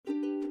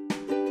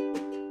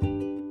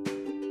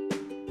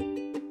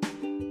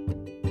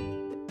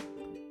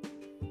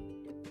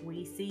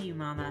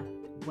Mama.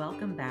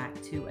 Welcome back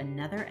to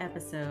another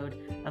episode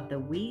of the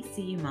We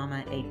See You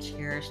Mama, a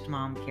Cherished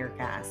Mom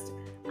Carecast.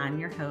 I'm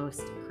your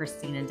host,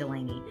 Christina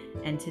Delaney,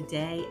 and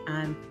today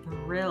I'm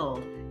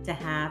thrilled to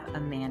have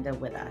Amanda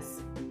with us.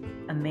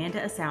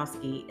 Amanda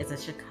Asowski is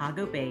a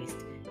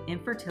Chicago-based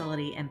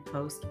infertility and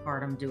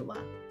postpartum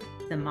doula,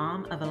 the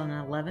mom of an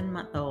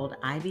 11-month-old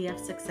IVF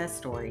success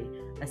story,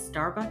 a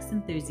Starbucks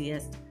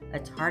enthusiast, a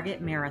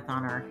Target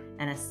marathoner,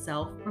 and a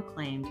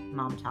self-proclaimed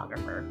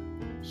momtographer.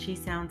 She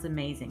sounds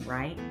amazing,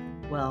 right?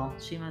 Well,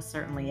 she most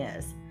certainly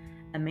is.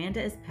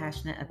 Amanda is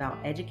passionate about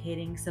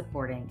educating,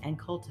 supporting, and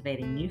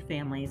cultivating new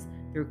families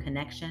through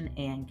connection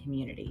and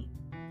community.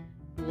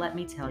 Let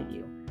me tell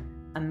you,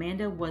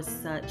 Amanda was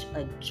such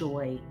a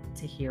joy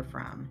to hear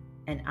from,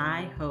 and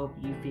I hope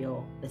you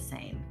feel the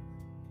same.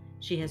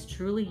 She has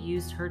truly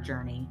used her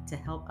journey to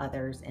help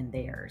others in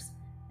theirs,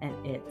 and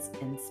it's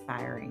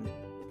inspiring.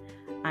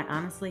 I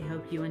honestly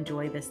hope you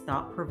enjoy this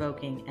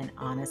thought-provoking and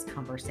honest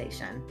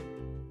conversation.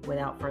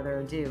 Without further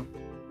ado,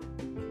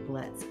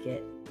 let's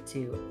get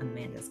to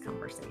Amanda's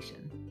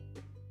conversation.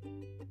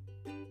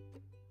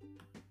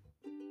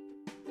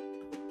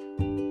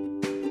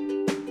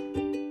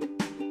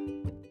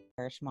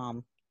 Cherished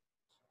Mom.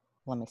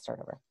 Let me start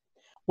over.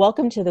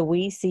 Welcome to the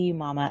We See You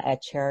Mama, a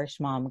Cherished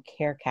Mom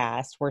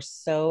Carecast. We're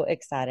so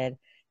excited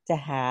to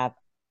have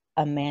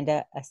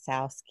Amanda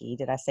Asowski.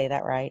 Did I say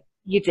that right?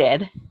 You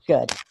did.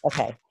 Good.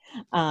 Okay.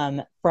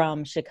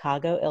 From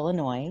Chicago,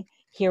 Illinois,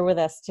 here with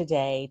us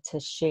today to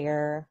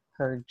share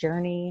her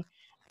journey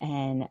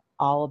and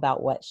all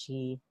about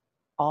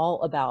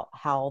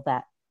how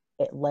that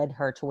it led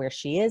her to where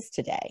she is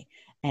today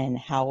and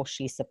how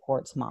she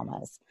supports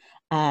mamas.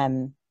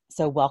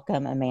 So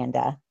welcome,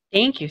 Amanda.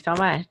 Thank you so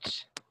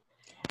much.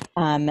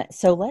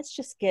 So let's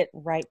just get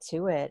right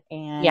to it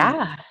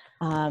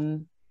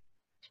and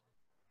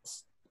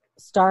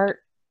start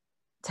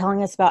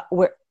telling us about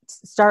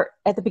start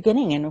at the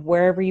beginning and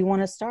wherever you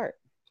want to start.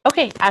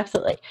 Okay,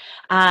 absolutely.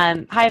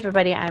 Hi,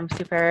 everybody. I'm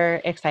super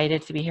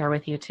excited to be here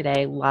with you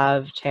today.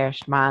 Love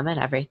Cherished Mom and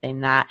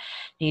everything that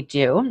you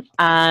do.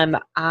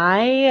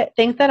 I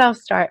think that I'll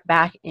start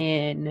back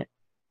in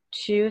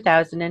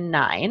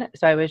 2009.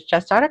 So I was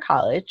just out of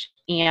college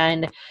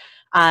and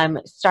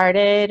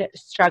started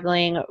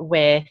struggling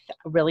with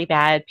really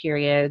bad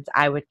periods.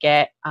 I would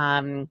get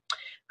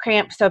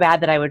cramps so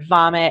bad that I would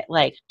vomit,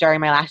 like during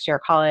my last year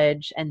of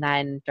college and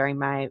then during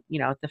my,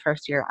 the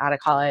first year out of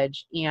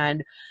college.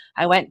 And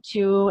I went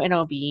to an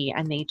OB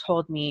and they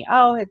told me,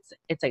 oh,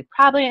 it's like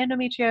probably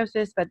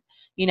endometriosis, but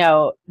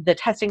the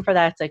testing for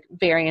that's like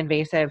very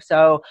invasive.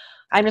 So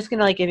I'm just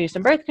going to give you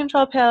some birth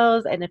control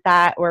pills. And if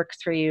that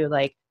works for you,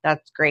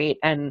 that's great.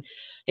 And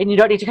you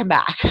don't need to come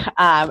back,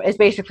 is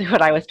basically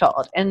what I was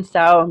told. And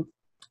so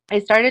I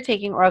started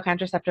taking oral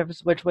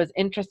contraceptives, which was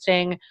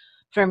interesting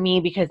for me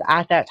because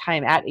at that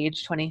time, at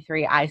age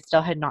 23, I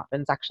still had not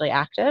been sexually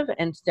active.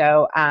 And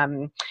so,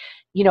 I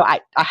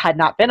had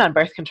not been on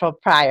birth control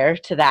prior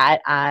to that.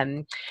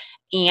 And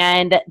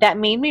that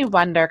made me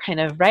wonder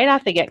kind of right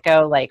off the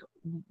get-go,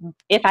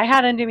 if I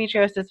had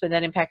endometriosis, would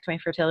that impact my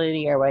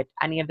fertility or would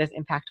any of this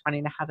impact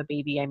wanting to have a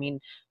baby? I mean,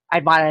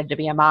 I'd wanted to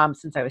be a mom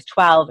since I was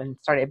 12 and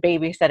started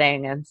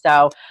babysitting. And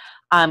so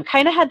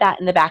kind of had that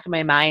in the back of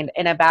my mind.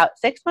 And about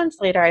 6 months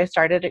later, I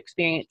started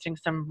experiencing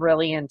some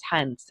really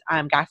intense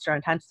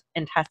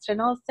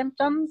gastrointestinal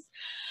symptoms.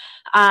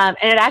 And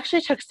it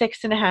actually took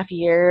 6.5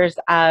 years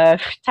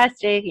of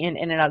testing in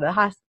and out of the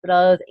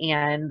hospitals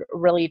and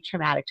really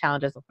traumatic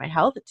challenges with my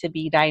health to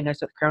be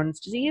diagnosed with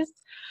Crohn's disease,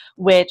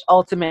 which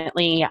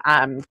ultimately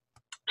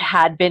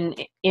had been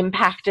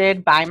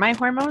impacted by my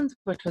hormones,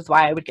 which was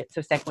why I would get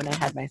so sick when I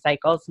had my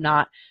cycles,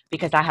 not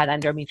because I had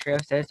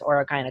endometriosis or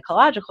a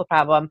gynecological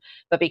problem,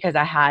 but because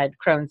I had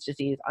Crohn's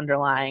disease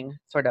underlying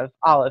sort of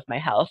all of my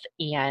health.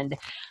 And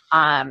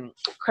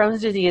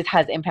Crohn's disease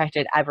has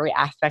impacted every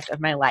aspect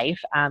of my life.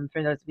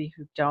 For those of you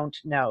who don't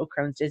know,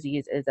 Crohn's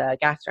disease is a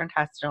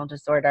gastrointestinal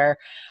disorder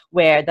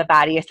where the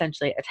body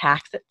essentially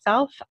attacks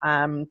itself.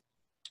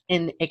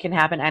 And it can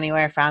happen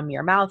anywhere from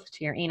your mouth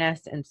to your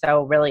anus, and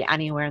so really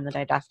anywhere in the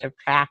digestive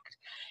tract.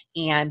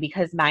 And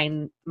because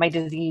my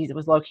disease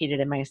was located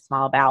in my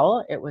small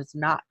bowel, it was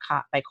not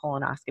caught by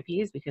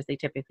colonoscopies because they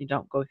typically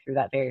don't go through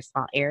that very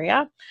small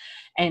area.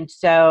 And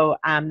so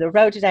the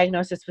road to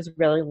diagnosis was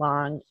really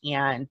long.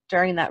 And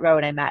during that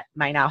road, I met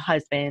my now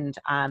husband.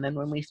 And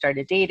when we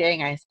started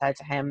dating, I said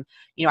to him,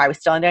 I was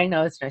still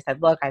undiagnosed. And I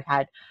said, look, I've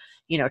had,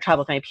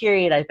 trouble with my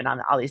period. I've been on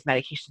all these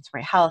medications for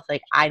my health.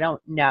 I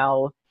don't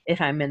know if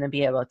I'm going to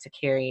be able to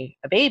carry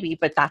a baby,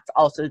 but that's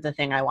also the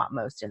thing I want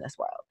most in this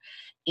world.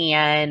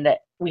 And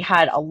we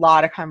had a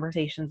lot of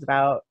conversations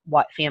about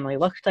what family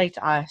looked like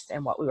to us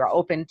and what we were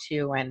open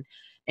to and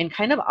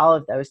kind of all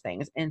of those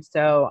things. And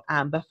so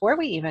before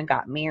we even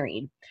got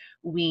married,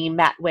 we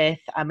met with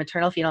a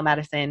maternal fetal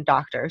medicine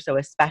doctor, so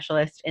a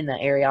specialist in the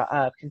area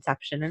of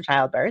conception and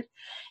childbirth.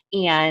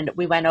 And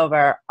we went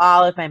over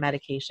all of my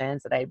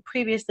medications that I had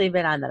previously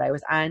been on, that I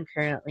was on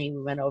currently.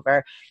 We went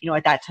over,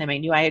 at that time I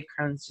knew I had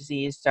Crohn's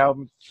disease.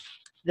 So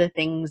the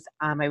things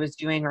I was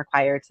doing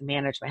required to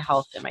manage my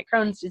health and my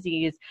Crohn's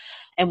disease.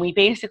 And we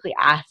basically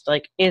asked,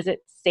 like, is it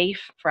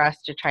safe for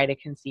us to try to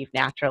conceive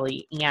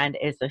naturally? And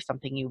is this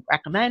something you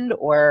recommend,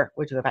 or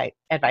would you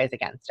advise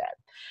against it?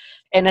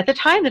 And at the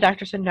time, the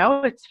doctor said,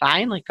 no, it's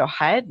fine. Like, go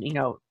ahead,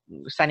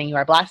 sending you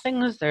our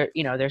blessings.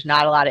 There's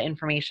not a lot of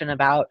information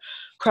about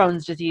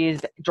Crohn's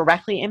disease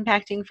directly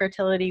impacting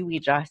fertility. We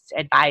just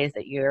advise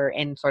that you're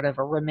in sort of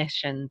a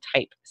remission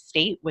type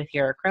state with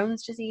your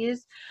Crohn's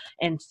disease.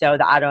 And so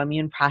the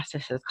autoimmune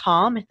process is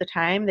calm at the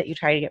time that you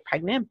try to get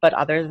pregnant. But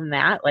other than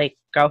that, like,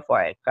 go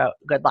for it.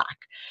 Good luck.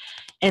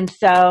 And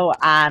so,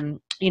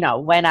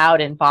 went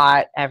out and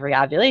bought every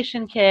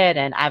ovulation kit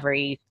and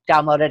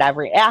downloaded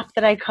every app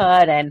that I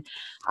could, and,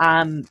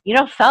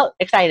 felt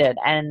excited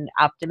and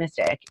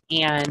optimistic.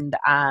 And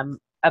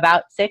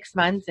about 6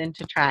 months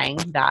into trying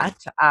that,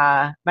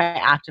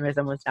 my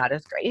optimism was not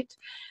as great.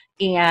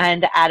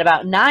 And at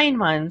about 9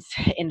 months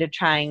into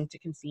trying to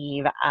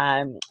conceive,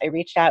 I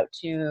reached out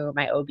to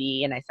my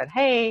OB and I said,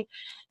 hey,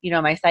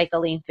 my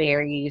cycle length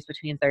varies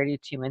between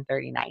 32 and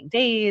 39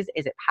 days.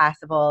 Is it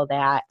possible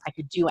that I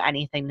could do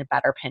anything to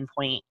better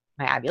pinpoint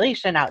my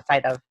ovulation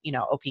outside of,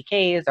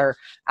 OPKs or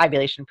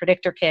ovulation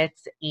predictor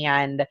kits?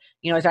 And,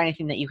 is there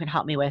anything that you can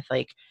help me with?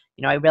 Like,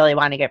 I really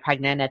want to get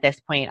pregnant. At this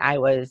point, I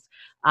was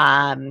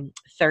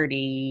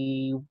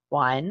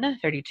 31,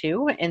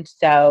 32. And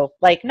so,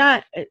 like,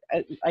 not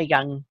a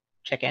young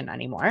chicken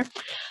anymore.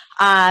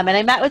 And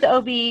I met with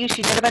OB.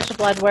 She did a bunch of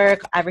blood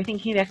work. Everything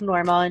came back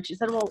normal. And she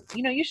said, well,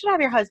 you should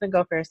have your husband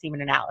go for a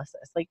semen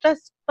analysis. Like,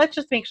 let's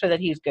just make sure that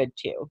he's good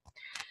too.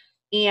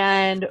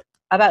 And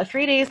about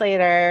 3 days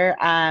later,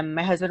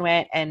 my husband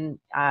went and,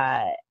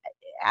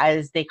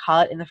 as they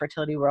call it in the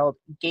fertility world,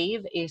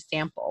 gave a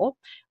sample,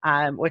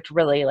 which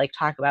really, like,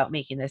 talk about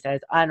making this as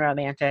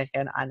unromantic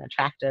and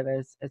unattractive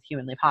as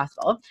humanly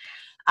possible.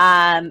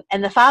 And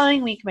the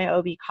following week, my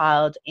OB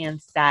called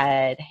and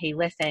said, hey,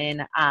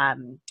 listen,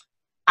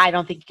 I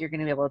don't think you're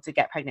going to be able to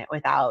get pregnant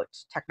without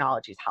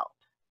technology's help.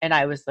 And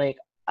I was like,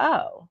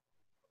 oh,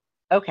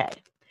 okay.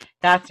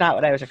 That's not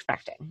what I was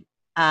expecting.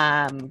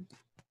 And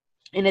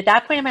at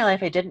that point in my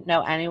life, I didn't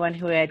know anyone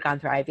who had gone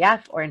through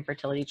IVF or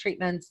infertility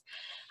treatments.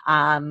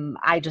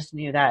 I just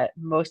knew that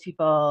most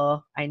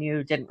people I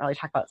knew didn't really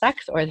talk about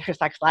sex or their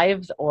sex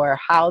lives or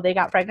how they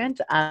got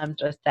pregnant,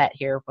 just that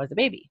here was a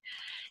baby.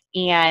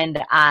 And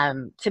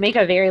to make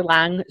a very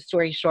long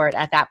story short,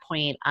 at that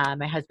point,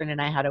 my husband and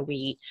I had to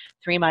wait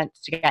 3 months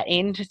to get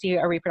in to see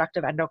a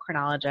reproductive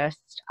endocrinologist.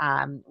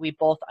 We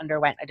both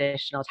underwent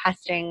additional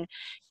testing,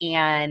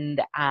 and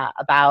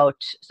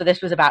so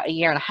this was about a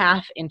year and a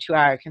half into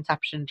our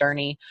conception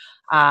journey.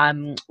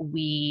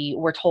 We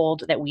were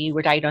told that we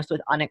were diagnosed with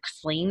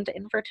unexplained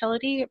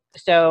infertility.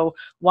 So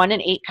 1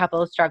 in 8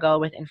 couples struggle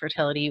with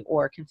infertility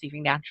or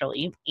conceiving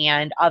naturally.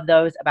 And of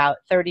those, about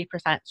 30%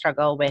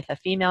 struggle with a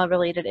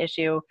female-related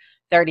issue,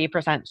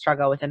 30%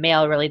 struggle with a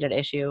male-related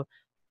issue,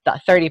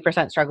 the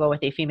 30% struggle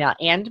with a female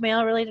and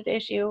male-related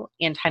issue,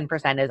 and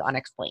 10% is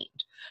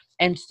unexplained.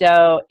 And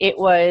so it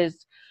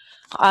was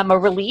a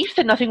relief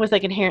that nothing was,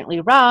 like,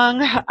 inherently wrong,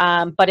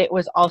 but it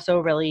was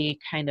also really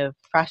kind of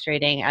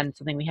frustrating and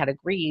something we had to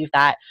grieve,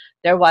 that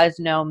there was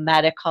no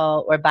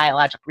medical or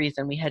biologic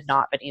reason we had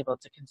not been able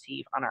to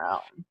conceive on our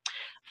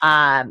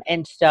own.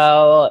 And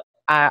so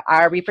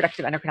our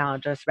reproductive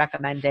endocrinologist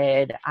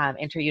recommended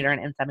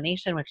intrauterine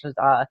insemination, which was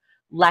a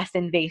less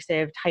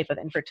invasive type of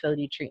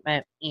infertility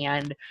treatment.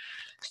 And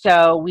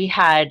so we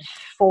had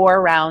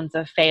 4 rounds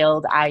of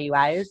failed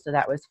IUIs. So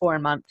that was 4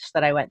 months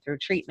that I went through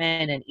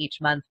treatment, and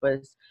each month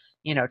was,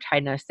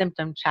 trying to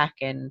symptom check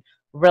and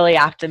really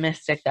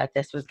optimistic that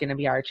this was going to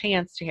be our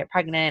chance to get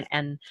pregnant.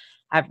 And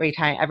every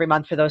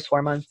month for those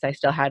 4 months, I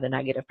still had a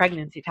negative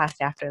pregnancy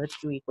test after the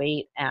 2-week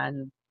wait,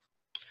 and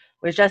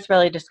was just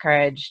really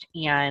discouraged.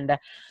 And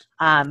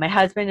my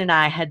husband and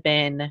I had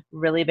been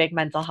really big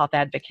mental health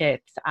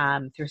advocates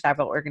through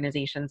several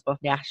organizations, both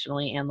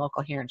nationally and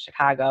local here in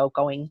Chicago,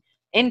 going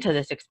into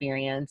this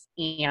experience.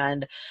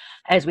 And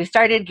as we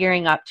started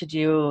gearing up to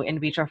do in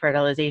vitro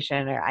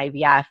fertilization or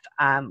IVF,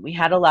 we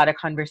had a lot of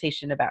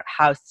conversation about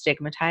how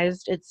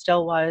stigmatized it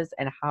still was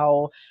and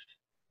how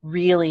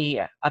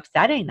really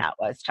upsetting that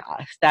was to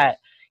us, that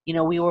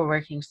we were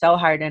working so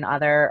hard in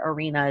other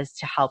arenas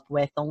to help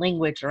with the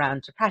language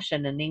around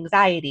depression and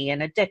anxiety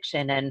and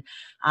addiction, and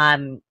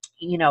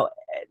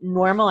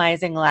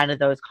normalizing a lot of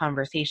those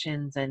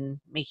conversations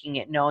and making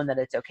it known that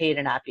it's okay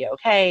to not be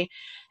okay.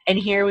 And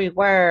here we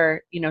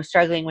were,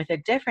 struggling with a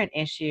different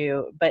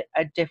issue, but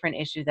a different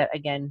issue that,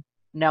 again,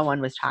 no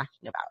one was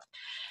talking about.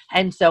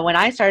 And so when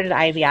I started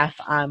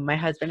IVF, my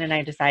husband and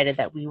I decided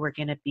that we were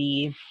going to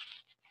be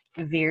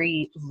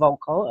very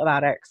vocal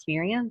about our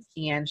experience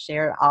and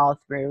share it all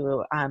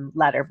through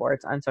letter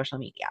boards on social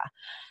media.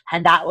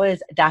 And that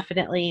was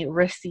definitely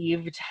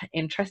received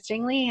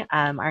interestingly.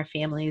 Our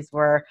families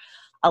were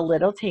a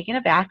little taken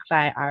aback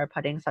by our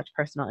putting such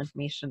personal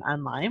information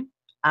online.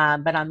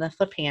 But on the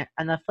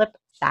flip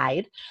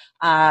side,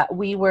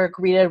 we were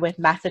greeted with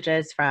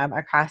messages from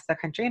across the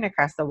country and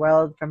across the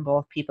world from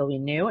both people we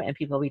knew and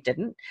people we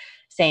didn't,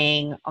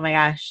 saying, oh my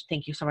gosh,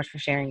 thank you so much for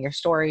sharing your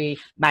story.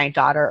 My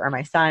daughter or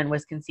my son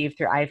was conceived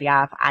through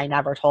IVF. I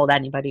never told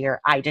anybody, or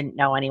I didn't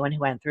know anyone who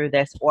went through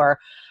this, or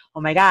oh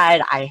my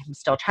God, I am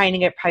still trying to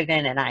get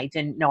pregnant and I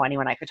didn't know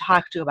anyone I could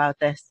talk to about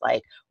this.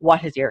 Like,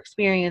 what has your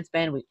experience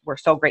been? We're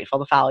so grateful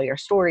to follow your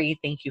story.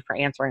 Thank you for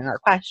answering our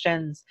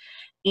questions.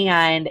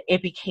 And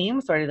it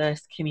became sort of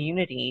this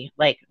community,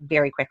 like,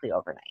 very quickly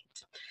overnight.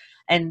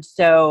 And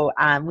so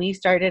we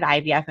started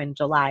IVF in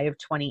July of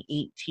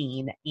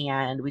 2018,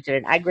 and we did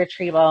an egg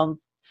retrieval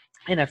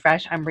and a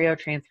fresh embryo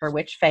transfer,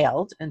 which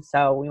failed. And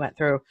so we went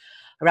through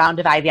a round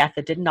of IVF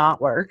that did not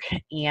work.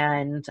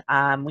 And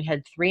we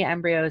had 3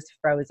 embryos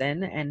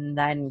frozen. And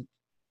then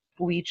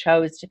we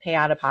chose to pay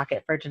out of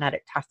pocket for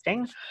genetic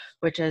testing,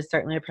 which is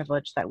certainly a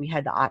privilege that we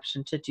had the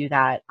option to do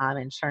that.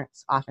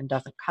 Insurance often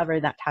doesn't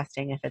cover that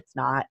testing if it's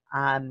not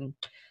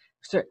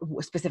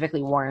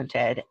specifically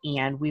warranted.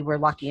 And we were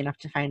lucky enough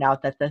to find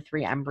out that the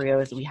 3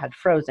 embryos we had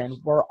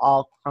frozen were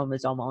all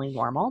chromosomally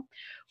normal,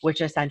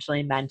 which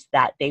essentially meant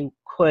that they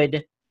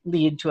could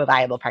lead to a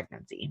viable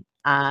pregnancy.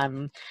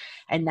 And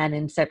then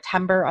in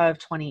September of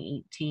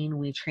 2018,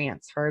 we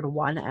transferred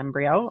 1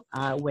 embryo,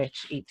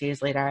 which 8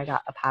 days later, I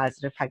got a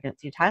positive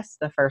pregnancy test,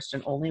 the first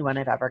and only one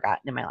I've ever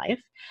gotten in my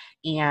life.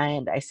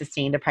 And I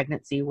sustained a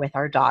pregnancy with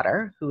our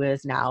daughter, who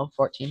is now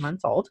 14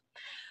 months old.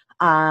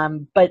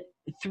 But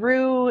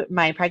through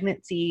my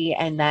pregnancy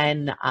and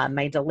then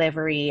my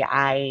delivery,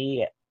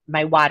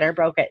 my water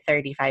broke at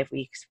 35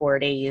 weeks, 4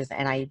 days,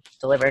 and I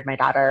delivered my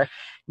daughter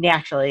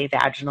naturally,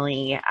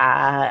 vaginally,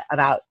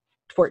 about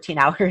 14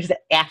 hours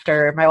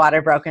after my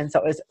water broke. And so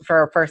it was,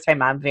 for a first-time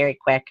mom, very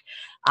quick.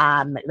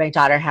 My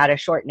daughter had a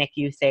short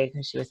NICU stay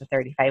because she was a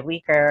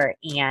 35-weeker,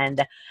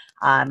 and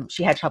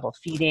she had trouble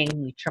feeding.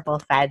 We triple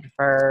fed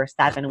for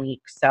 7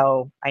 weeks.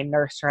 So I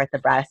nursed her at the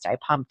breast. I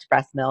pumped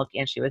breast milk,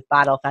 and she was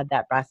bottle fed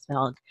that breast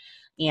milk.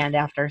 And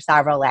after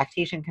several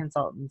lactation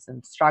consultants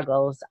and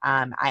struggles,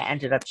 I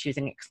ended up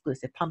choosing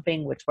exclusive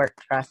pumping, which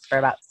worked for us for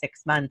about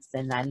 6 months.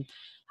 And then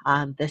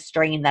the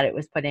strain that it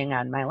was putting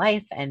on my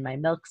life and my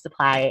milk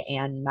supply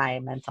and my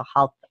mental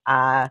health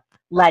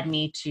led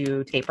me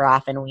to taper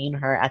off and wean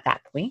her at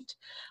that point.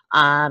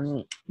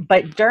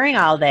 But during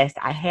all this,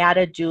 I had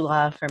a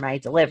doula for my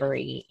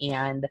delivery,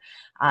 and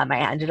I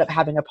ended up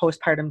having a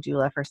postpartum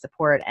doula for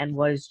support, and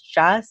was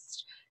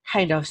just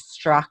kind of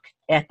struck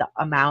at the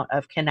amount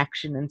of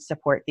connection and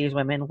support these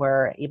women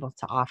were able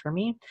to offer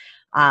me.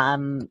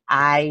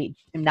 I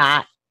am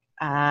not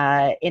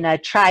in a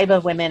tribe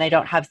of women. I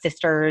don't have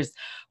sisters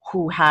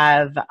who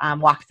have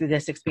walked through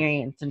this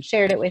experience and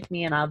shared it with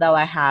me. And although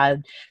I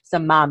had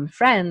some mom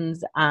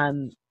friends,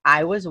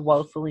 I was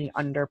woefully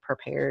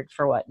underprepared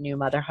for what new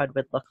motherhood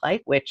would look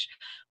like, which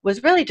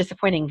was really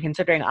disappointing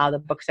considering all the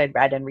books I'd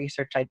read and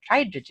research I'd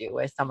tried to do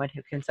as someone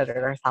who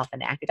considered herself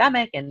an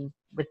academic and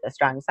with a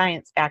strong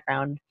science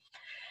background.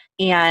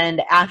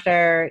 And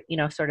after,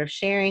 sort of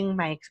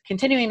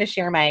continuing to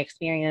share my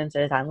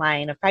experiences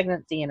online of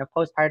pregnancy and of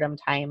postpartum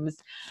times,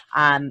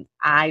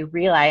 I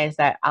realized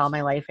that all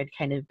my life had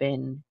kind of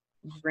been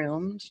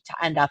groomed to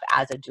end up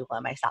as a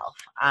doula myself,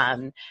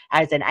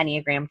 as an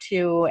Enneagram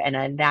 2 and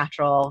a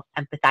natural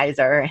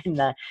empathizer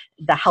and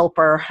the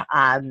helper.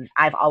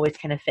 I've always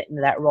kind of fit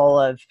into that role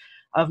of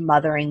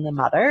mothering the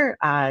mother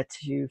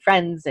to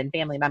friends and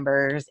family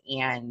members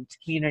and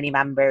community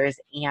members,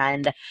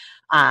 and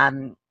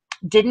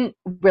didn't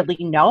really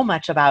know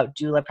much about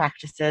doula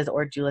practices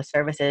or doula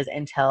services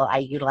until I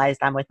utilized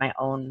them with my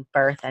own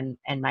birth and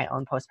my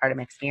own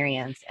postpartum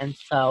experience. And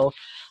so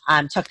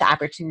took the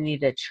opportunity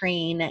to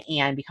train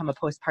and become a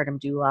postpartum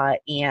doula.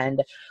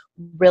 And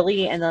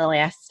really in the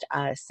last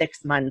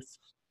 6 months,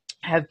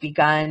 have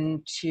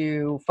begun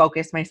to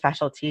focus my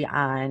specialty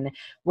on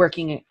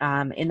working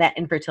in that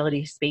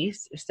infertility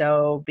space.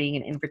 So being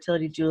an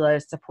infertility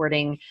doula,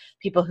 supporting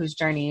people whose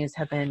journeys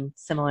have been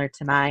similar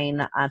to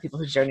mine, people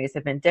whose journeys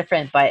have been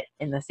different, but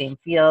in the same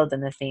field, in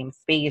the same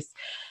space.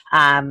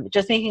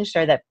 Just making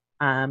sure that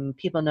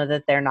people know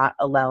that they're not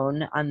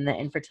alone on the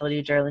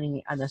infertility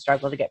journey, on the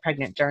struggle to get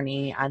pregnant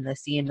journey, on the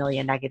C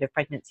million negative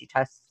pregnancy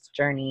tests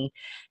journey,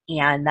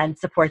 and then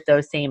support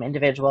those same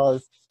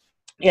individuals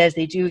as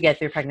they do get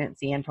through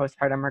pregnancy and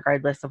postpartum,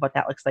 regardless of what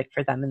that looks like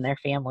for them and their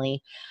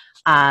family.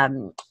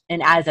 And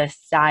as a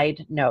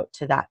side note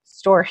to that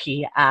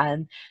story,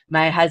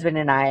 my husband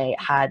and I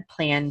had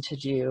planned to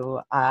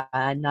do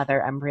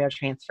another embryo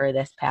transfer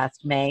this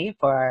past May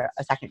for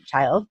a second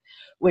child,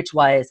 which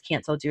was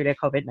canceled due to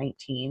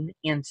COVID-19.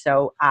 And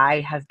so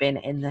I have been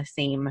in the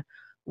same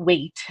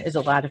wait as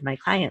a lot of my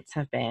clients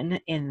have been,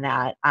 in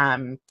that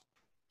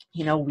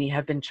we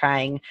have been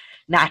trying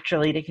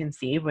naturally to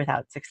conceive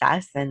without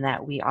success, and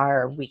that we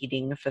are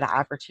waiting for the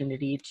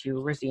opportunity to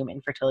resume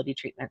infertility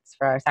treatments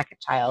for our second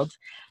child,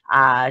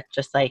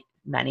 just like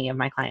many of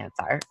my clients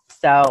are.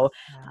 So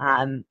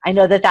I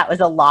know that was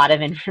a lot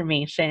of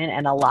information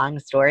and a long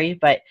story,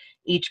 but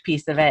each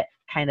piece of it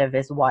kind of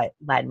is what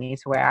led me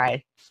to where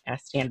I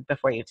stand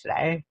before you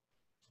today.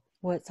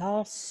 Well, it's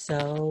all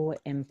so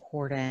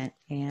important,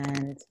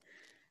 and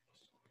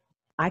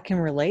I can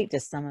relate to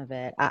some of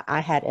it. I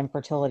had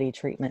infertility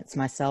treatments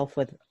myself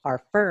with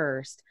our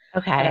first,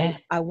 but Okay.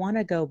 I want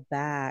to go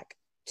back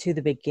to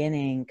the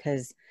beginning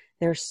because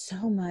there's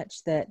so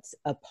much that's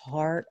a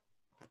part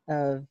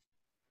of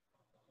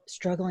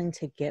struggling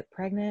to get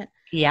pregnant.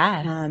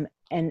 Yeah.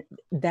 And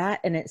that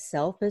in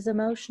itself is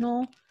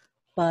emotional,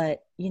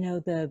 but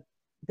the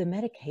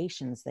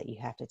medications that you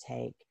have to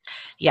take.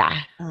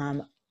 Yeah.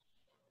 Um,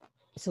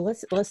 so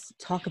let's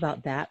talk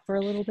about that for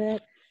a little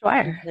bit,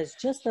 Sure. because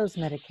just those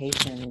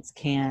medications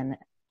can,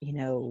 you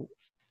know,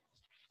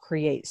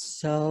 create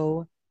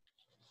so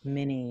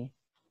many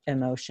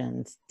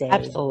emotions day to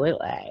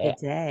Absolutely.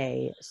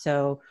 day.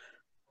 So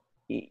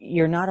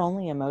you're not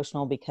only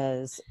emotional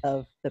because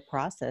of the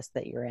process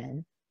that you're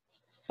in,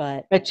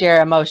 but But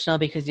you're emotional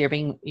because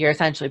you're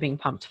essentially being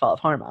pumped full of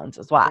hormones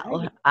as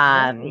well.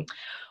 right, right.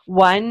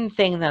 One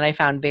thing that I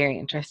found very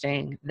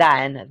interesting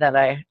then, that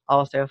I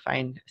also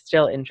find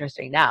still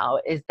interesting now,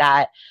 is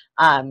that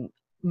um,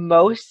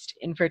 most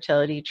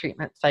infertility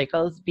treatment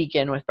cycles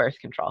begin with birth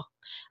control.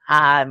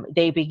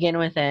 They begin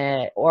with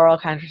an oral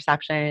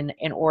contraception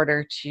in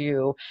order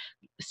to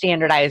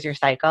standardize your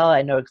cycle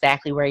and know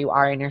exactly where you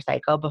are in your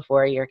cycle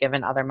before you're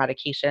given other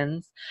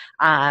medications.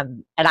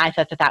 And I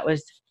thought that that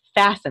was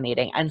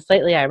fascinating and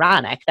slightly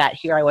ironic that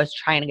here I was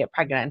trying to get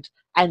pregnant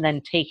and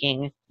then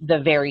taking the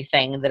very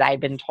thing that I'd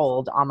been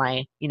told all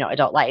my,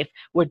 adult life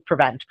would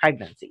prevent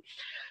pregnancy.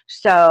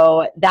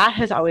 So that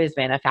has always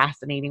been a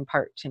fascinating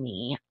part to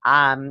me.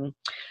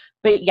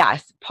 But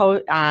yes,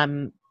 I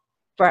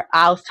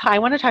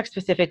want to talk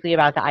specifically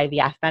about the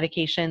IVF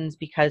medications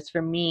because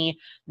for me,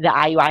 the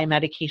IUI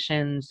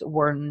medications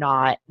were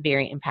not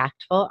very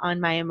impactful on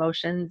my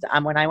emotions.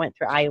 When I went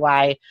through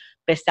IUI,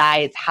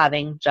 besides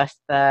having just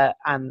the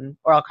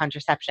oral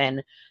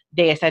contraception,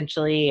 they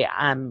essentially,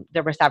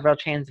 there were several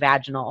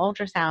transvaginal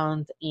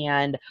ultrasounds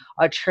and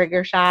a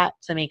trigger shot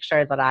to make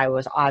sure that I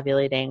was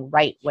ovulating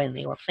right when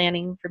they were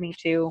planning for me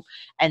to,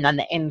 and then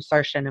the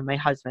insertion of my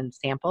husband's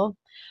sample.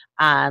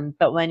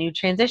 But when you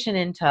transition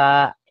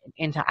into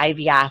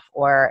IVF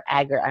or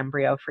egg or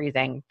embryo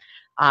freezing,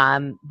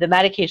 the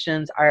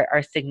medications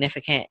are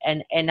significant.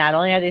 And not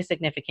only are they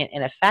significant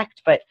in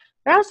effect, but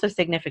they're also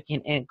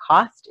significant in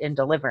cost and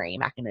delivery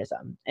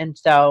mechanism. And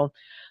so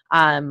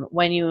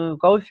when you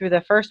go through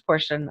the first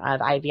portion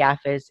of IVF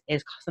is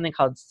something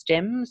called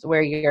stims,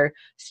 where you're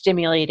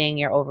stimulating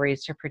your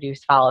ovaries to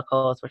produce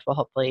follicles, which will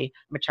hopefully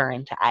mature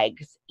into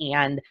eggs.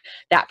 And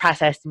that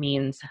process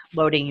means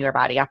loading your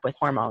body up with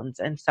hormones.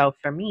 And so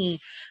for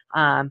me,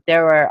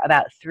 there were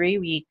about 3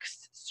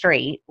 weeks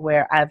straight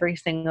where every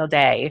single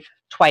day,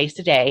 twice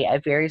a day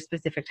at very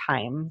specific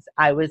times,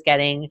 I was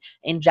getting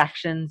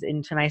injections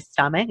into my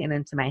stomach and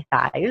into my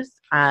thighs,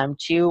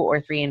 2 or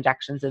 3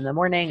 injections in the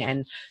morning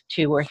and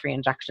 2 or 3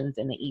 injections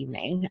in the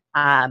evening,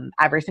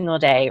 every single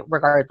day,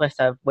 regardless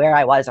of where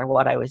I was or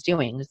what I was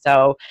doing.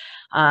 So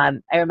I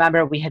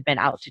remember we had been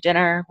out to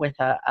dinner with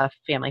a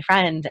family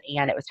friend,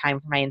 and it was time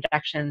for my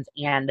injections,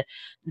 and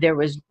there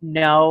was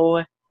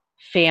no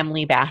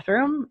family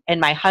bathroom,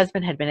 and my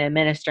husband had been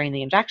administering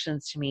the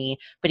injections to me,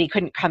 but he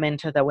couldn't come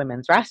into the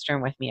women's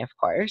restroom with me, of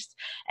course.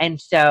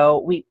 And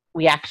so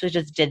we actually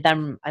just did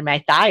them on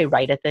my thigh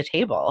right at the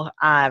table.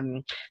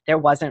 There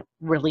wasn't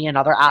really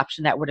another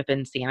option that would have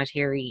been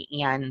sanitary,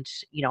 and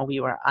we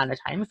were on a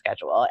time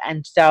schedule.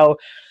 And so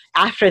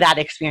after that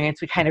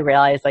experience, we kind of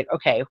realized, like,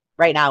 okay,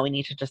 right now we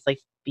need to just like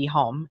be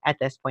home at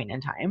this point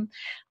in time.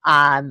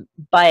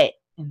 But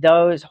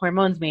those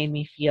hormones made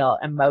me feel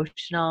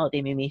emotional.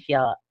 They made me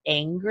feel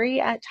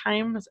angry at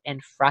times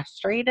and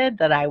frustrated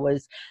that I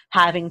was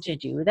having to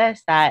do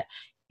this. That,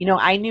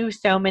 I knew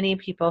so many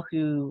people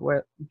who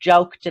were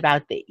joked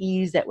about the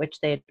ease at which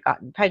they had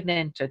gotten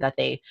pregnant, or that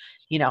they,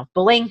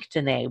 blinked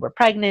and they were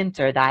pregnant,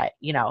 or that,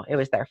 it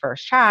was their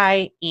first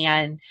try.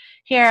 And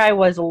here I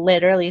was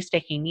literally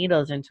sticking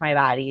needles into my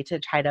body to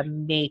try to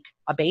make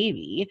a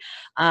baby.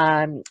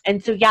 And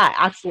so, yeah,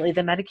 absolutely.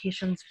 The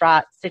medications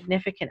brought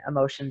significant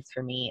emotions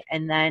for me.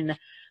 And then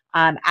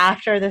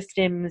after the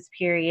stims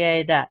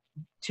period,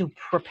 to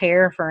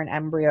prepare for an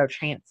embryo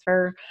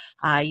transfer,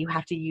 you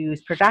have to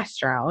use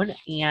progesterone.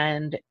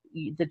 And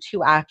the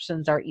two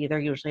options are either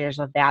usually as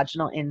a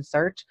vaginal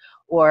insert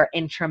or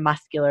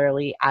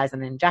intramuscularly as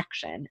an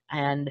injection.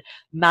 And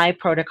my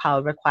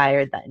protocol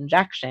required the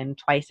injection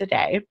twice a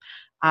day,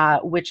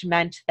 which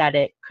meant that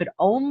it could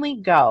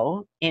only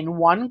go in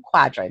one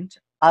quadrant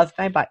of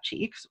my butt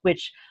cheeks,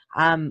 which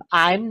I'm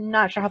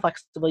not sure how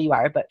flexible you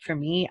are, but for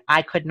me,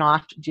 I could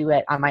not do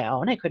it on my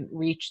own. I couldn't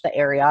reach the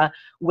area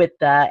with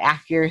the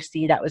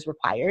accuracy that was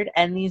required.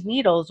 And these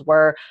needles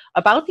were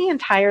about the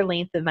entire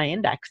length of my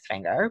index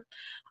finger.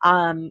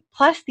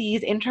 Plus,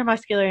 these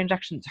intramuscular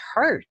injections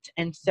hurt.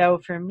 And so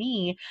for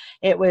me,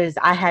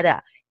 I had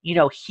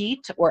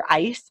heat or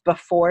ice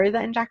before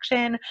the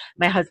injection.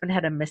 My husband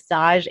had a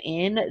massage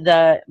in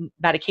the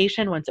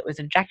medication once it was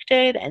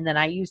injected, and then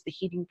I used the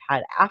heating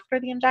pad after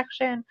the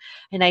injection,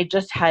 and I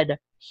just had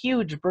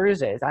huge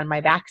bruises on my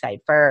backside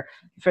for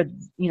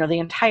the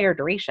entire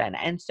duration.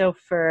 And so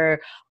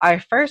for our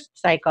first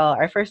cycle,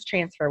 our first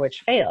transfer,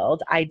 which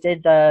failed, I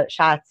did the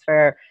shots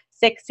for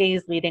 6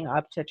 days leading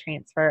up to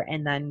transfer,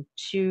 and then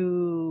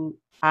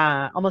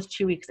almost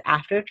 2 weeks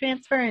after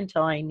transfer,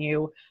 until I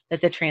knew that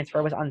the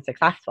transfer was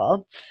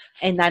unsuccessful.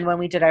 And then when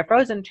we did our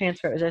frozen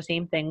transfer, it was the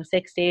same thing,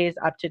 6 days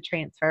up to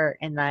transfer.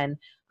 And then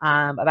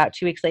about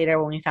 2 weeks later,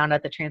 when we found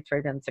out the transfer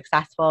had been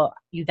successful,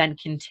 you then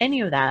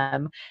continue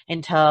them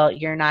until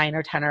you're 9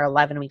 or 10 or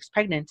 11 weeks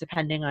pregnant,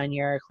 depending on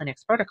your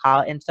clinic's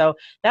protocol. And so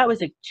that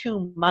was like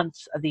 2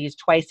 months of these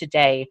twice a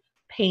day,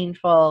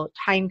 painful,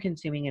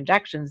 time-consuming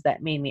injections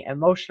that made me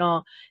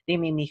emotional. They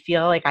made me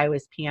feel like I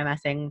was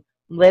PMSing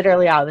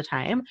literally all the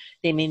time.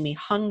 They made me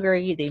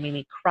hungry. They made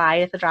me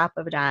cry at the drop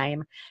of a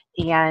dime.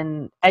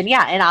 And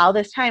all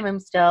this time I'm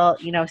still,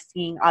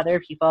 seeing other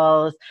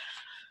people's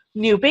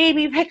new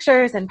baby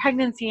pictures and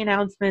pregnancy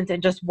announcements,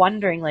 and just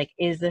wondering, like,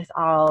 is this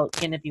all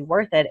going to be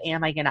worth it?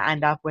 Am I going to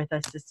end up with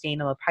a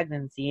sustainable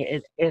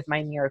pregnancy? Is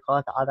my miracle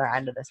at the other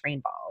end of this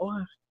rainbow?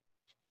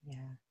 Yeah.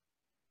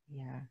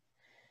 Yeah.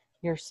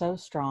 You're so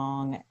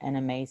strong and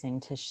amazing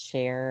to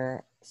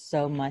share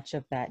so much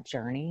of that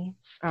journey.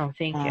 Oh,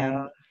 thank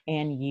you.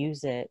 And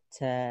use it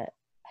to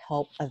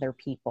help other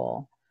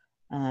people.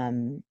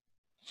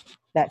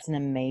 That's an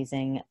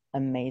amazing,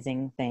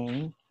 amazing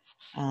thing.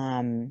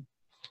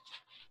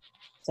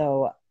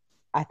 So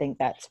I think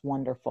that's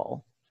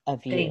wonderful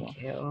of you.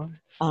 Thank you.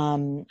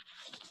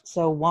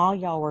 So while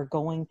y'all were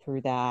going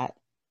through that,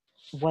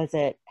 was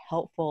it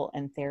helpful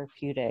and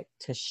therapeutic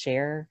to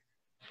share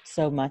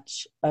so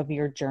much of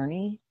your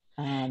journey,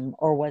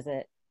 or was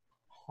it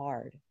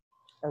hard,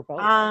 or both?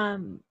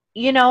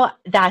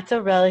 That's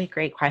a really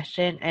great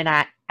question, and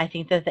I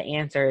think that the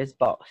answer is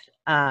both.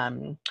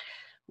 My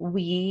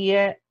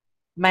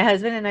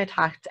husband and I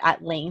talked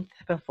at length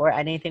before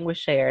anything was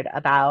shared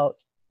about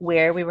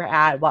where we were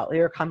at, what we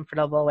were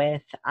comfortable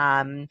with.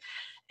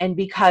 And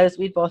because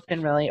we'd both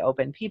been really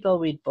open people,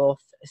 we'd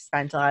both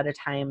spent a lot of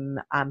time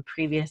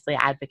previously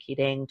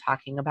advocating,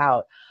 talking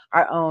about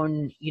our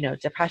own,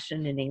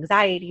 depression and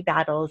anxiety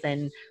battles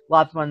and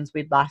loved ones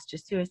we'd lost to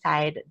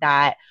suicide,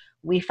 that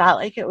we felt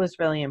like it was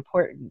really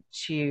important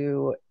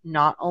to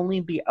not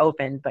only be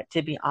open, but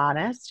to be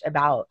honest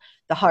about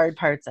the hard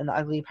parts and the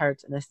ugly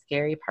parts and the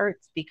scary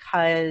parts,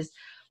 because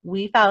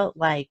we felt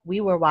like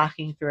we were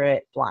walking through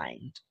it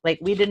blind. Like,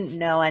 we didn't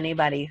know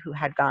anybody who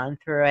had gone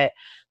through it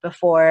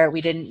before.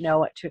 We didn't know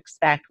what to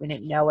expect. We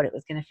didn't know what it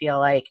was going to feel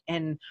like.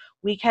 And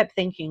we kept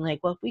thinking, like,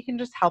 well, if we can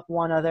just help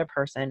one other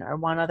person or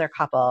one other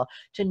couple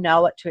to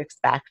know what to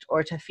expect,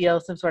 or to feel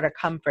some sort of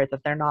comfort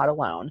that they're not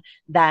alone,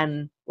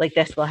 then, like,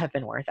 this will have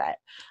been worth it.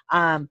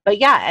 But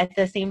yeah, at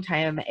the same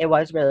time, it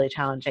was really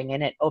challenging,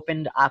 and it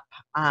opened up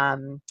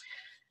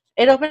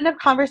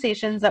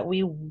conversations that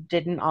we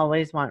didn't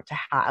always want to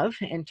have,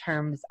 in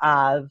terms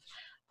of,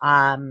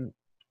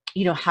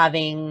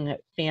 having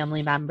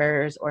family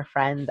members or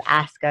friends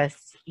ask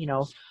us,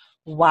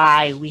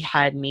 why we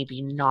had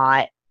maybe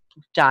not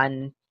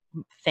done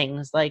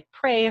things like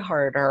pray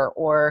harder,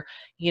 or,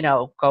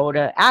 go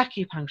to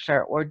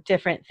acupuncture, or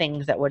different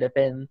things that would have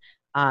been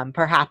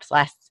perhaps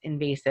less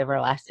invasive or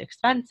less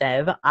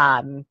expensive.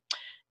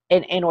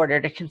 In order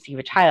to conceive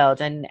a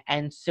child.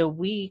 And so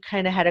we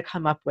kind of had to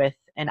come up with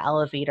an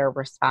elevator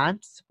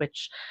response,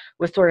 which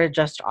was sort of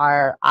just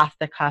our off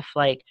the cuff,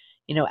 like,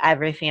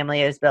 every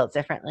family is built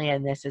differently,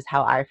 and this is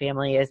how our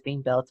family is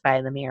being built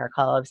by the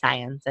miracle of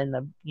science and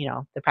the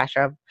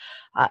pressure of,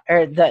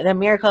 or the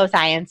miracle of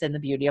science and the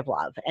beauty of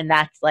love. And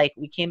that's like,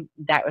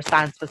 that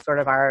response was sort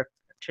of our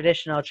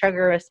traditional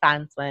trigger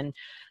response when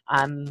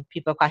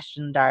people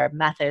questioned our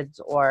methods,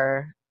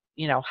 or,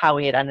 how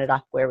we had ended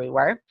up where we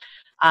were.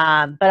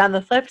 But on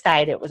the flip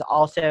side, it was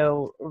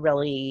also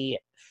really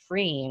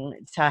freeing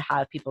to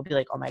have people be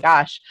like, oh my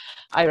gosh,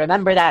 I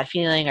remember that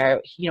feeling,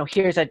 or,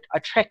 here's a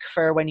trick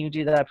for when you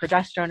do the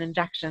progesterone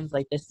injections,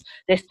 like this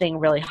thing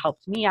really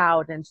helped me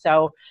out. And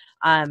so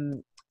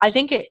I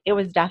think it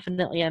was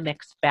definitely a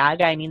mixed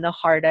bag. I mean, the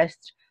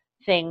hardest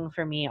thing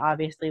for me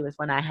obviously was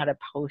when I had a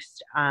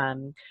post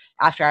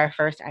after our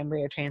first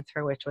embryo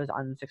transfer, which was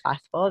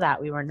unsuccessful,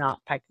 that we were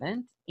not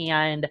pregnant.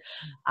 And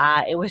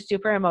it was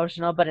super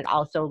emotional, but it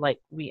also, like,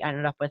 we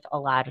ended up with a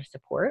lot of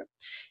support,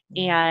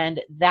 and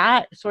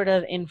that sort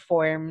of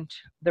informed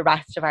the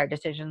rest of our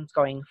decisions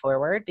going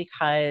forward,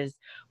 because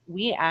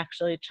we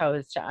actually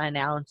chose to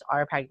announce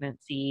our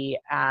pregnancy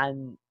at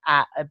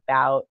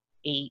about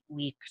 8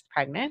 weeks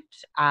pregnant,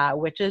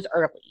 which is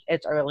early.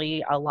 It's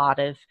early. A lot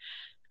of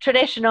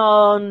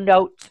traditional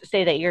notes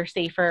say that you're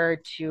safer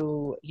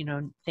to,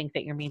 think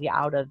that you're maybe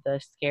out of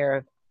the scare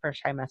of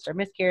first trimester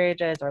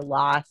miscarriages or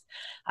loss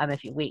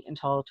if you wait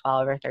until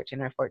 12 or 13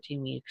 or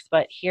 14 weeks.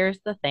 But here's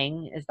the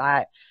thing, is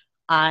that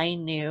I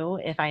knew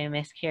if I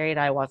miscarried,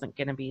 I wasn't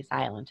going to be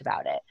silent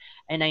about it.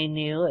 And I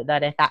knew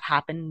that if that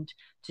happened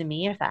to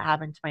me, if that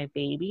happened to my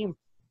baby,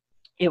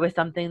 it was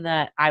something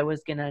that I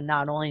was going to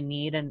not only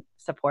need and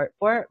support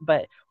for,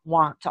 but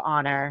want to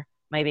honor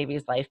my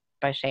baby's life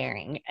by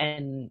sharing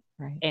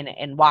Right.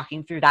 and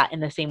walking through that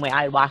in the same way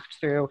I walked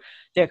through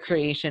the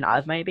creation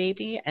of my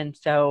baby. And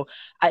so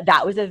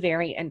that was a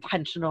very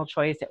intentional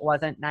choice. It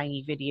wasn't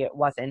naivety. It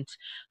wasn't,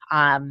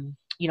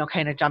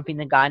 kind of jumping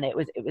the gun. It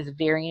was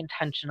very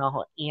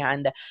intentional.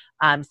 And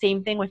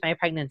same thing with my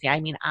pregnancy. I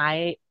mean,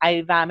 I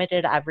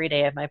vomited every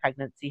day of my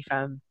pregnancy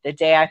from the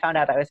day I found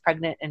out I was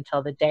pregnant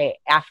until the day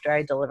after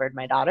I delivered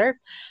my daughter.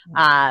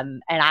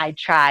 And I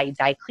tried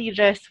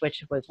Ziclegis,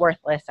 which was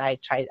worthless. I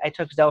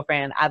took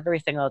Zofran every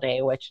single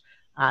day, which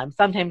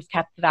sometimes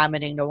kept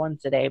vomiting to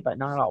once a day, but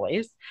not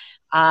always.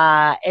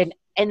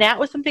 And that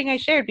was something I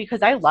shared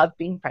because I love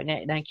being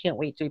pregnant and I can't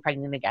wait to be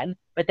pregnant again.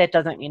 But that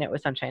doesn't mean it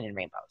was sunshine and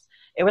rainbows.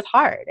 It was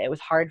hard. It was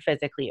hard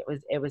physically.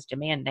 It was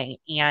demanding.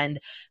 And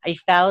I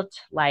felt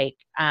like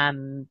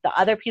the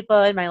other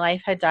people in my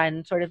life had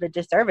done sort of a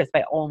disservice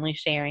by only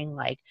sharing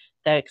like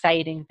the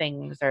exciting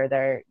things or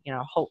their,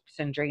 hopes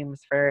and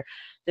dreams for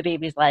the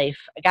baby's life.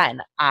 Again,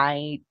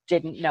 I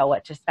didn't know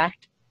what to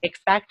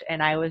expect,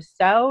 and I was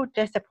so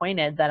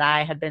disappointed that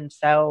I had been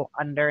so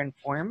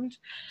underinformed,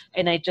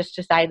 and I just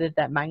decided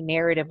that my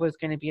narrative was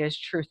going to be as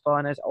truthful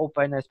and as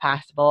open as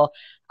possible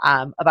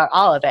about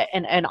all of it.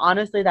 And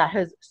honestly, that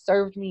has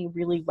served me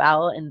really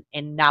well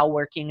in now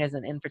working as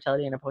an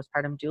infertility and a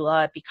postpartum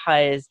doula,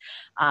 because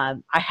I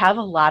have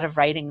a lot of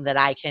writing that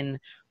I can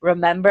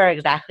remember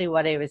exactly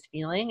what I was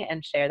feeling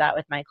and share that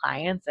with my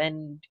clients,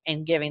 and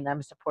giving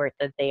them support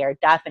that they are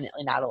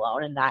definitely not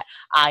alone, and that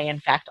I, in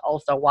fact,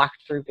 also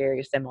walked through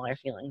very similar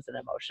feelings and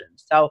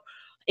emotions. So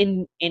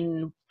in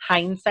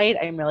hindsight,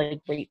 I'm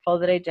really grateful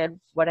that I did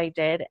what I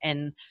did,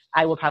 and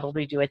I will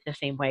probably do it the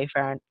same way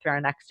through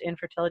our next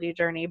infertility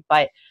journey.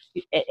 But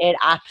it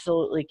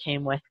absolutely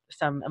came with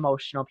some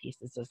emotional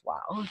pieces as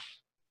well.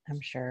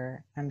 I'm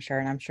sure. And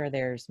I'm sure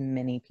there's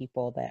many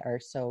people that are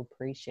so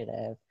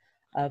appreciative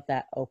of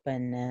that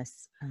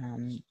openness,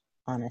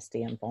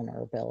 honesty, and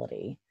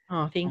vulnerability.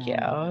 Oh, thank you.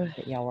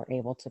 That y'all were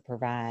able to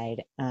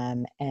provide.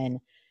 And,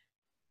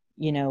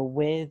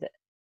 with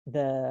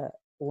the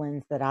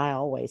lens that I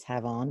always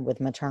have on with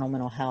maternal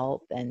mental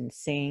health and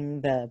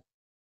seeing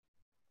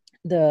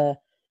the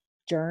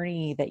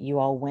journey that you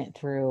all went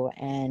through,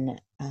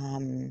 and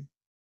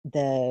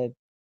the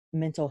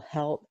mental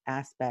health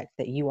aspect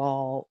that you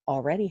all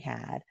already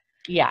had.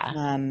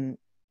 Yeah.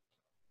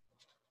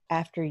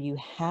 After you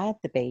had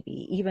the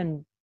baby,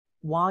 even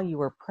while you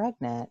were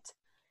pregnant,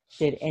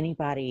 did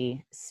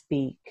anybody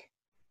speak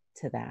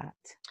to that?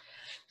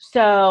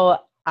 So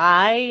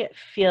I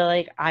feel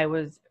like I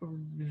was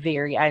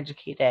very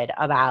educated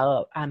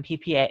about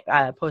PPA,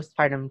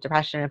 postpartum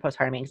depression and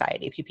postpartum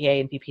anxiety,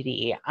 PPA and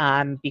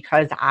PPD,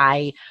 because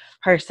I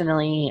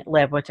personally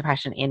live with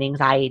depression and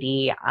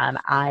anxiety.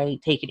 I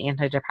take an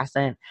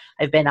antidepressant.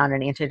 I've been on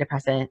an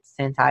antidepressant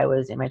since I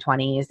was in my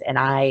 20s, and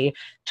I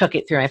took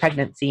it through my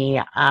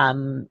pregnancy.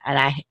 And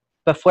I,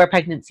 before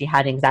pregnancy,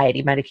 had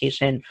anxiety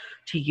medication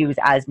to use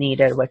as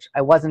needed, which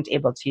I wasn't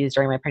able to use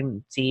during my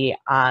pregnancy.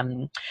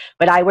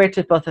 But I worked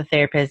with both a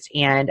therapist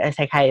and a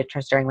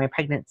psychiatrist during my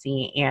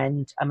pregnancy,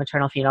 and a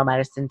maternal fetal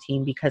medicine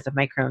team because of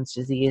my Crohn's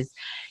disease.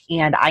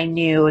 And I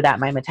knew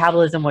that my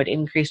metabolism would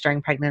increase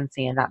during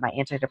pregnancy, and that my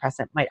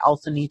antidepressant might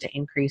also need to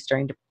increase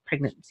during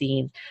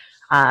pregnancy.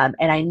 And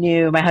I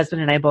knew, my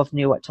husband and I both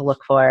knew what to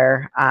look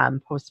for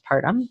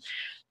postpartum.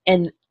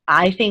 And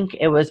I think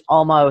it was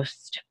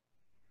almost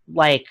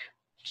like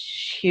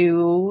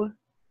we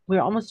were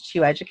almost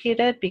too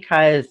educated,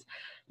 because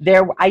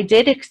I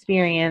did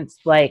experience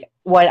like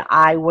what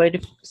I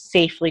would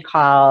safely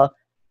call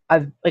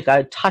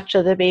a touch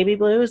of the baby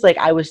blues. Like,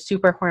 I was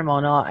super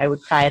hormonal. I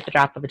would cry at the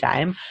drop of a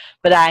dime,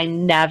 but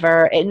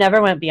it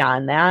never went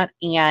beyond that.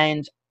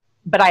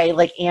 But I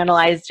like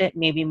analyzed it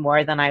maybe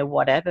more than I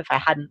would have if I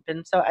hadn't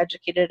been so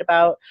educated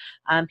about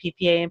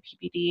PPA and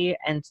PPD.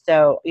 And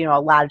so,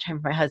 a lot of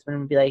times my husband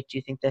would be like, do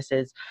you think this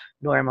is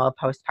normal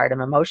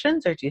postpartum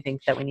emotions, or do you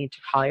think that we need to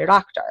call your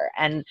doctor?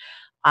 And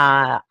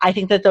I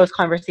think that those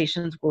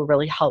conversations were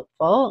really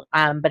helpful.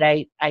 But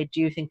I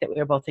do think that we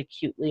were both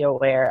acutely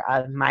aware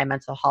of my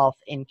mental health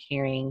in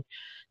carrying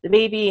the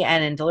baby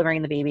and in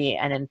delivering the baby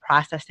and in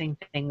processing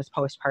things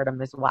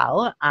postpartum as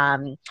well.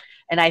 And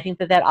I think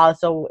that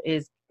also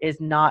is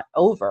not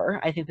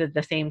over. I think that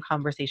the same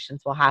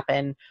conversations will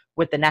happen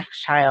with the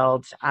next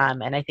child.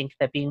 And I think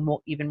that being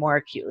even more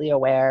acutely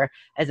aware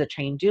as a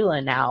trained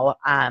doula now,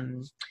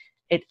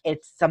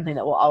 it's something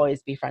that will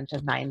always be front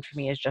of mind for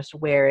me, is just,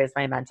 where is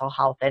my mental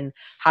health and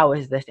how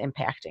is this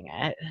impacting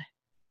it?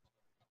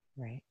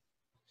 Right.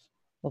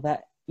 Well,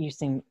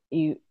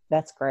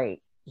 that's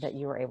great that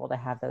you were able to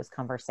have those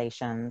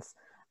conversations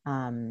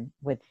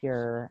with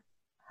your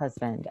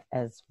husband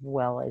as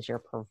well as your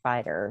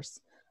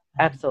providers.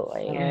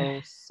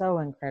 Absolutely. So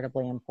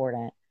incredibly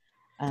important.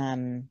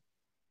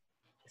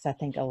 Because I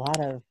think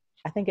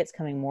it's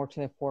coming more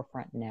to the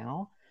forefront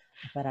now.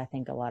 But I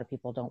think a lot of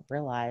people don't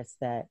realize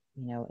that,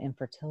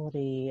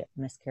 infertility,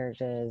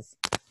 miscarriages,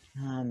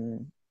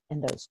 and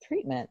those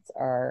treatments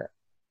are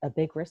a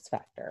big risk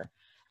factor.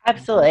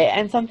 Absolutely.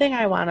 And something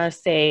I want to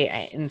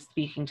say in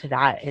speaking to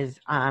that is,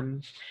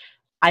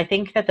 I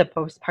think that the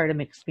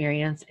postpartum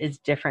experience is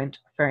different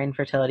for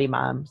infertility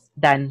moms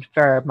than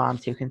for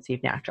moms who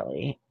conceive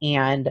naturally.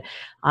 And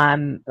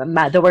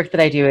the work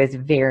that I do is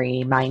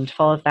very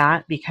mindful of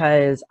that,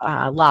 because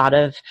a lot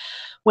of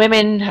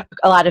women,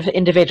 a lot of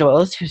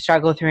individuals who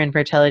struggle through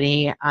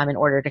infertility in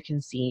order to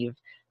conceive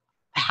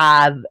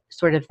have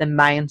sort of the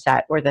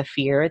mindset or the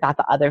fear that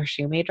the other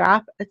shoe may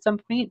drop at some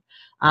point.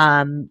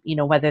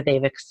 Whether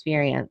they've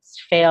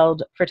experienced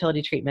failed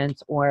fertility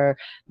treatments or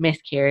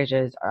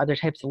miscarriages or other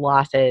types of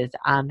losses,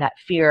 that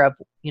fear of,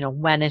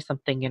 when is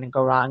something going to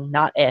go wrong?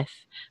 Not if,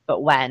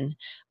 but when.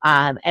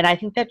 And I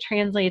think that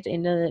translates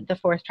into the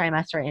fourth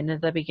trimester, into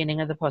the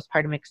beginning of the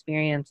postpartum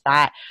experience,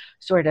 that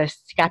sort of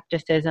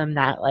skepticism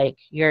that like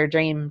your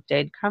dream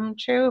did come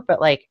true,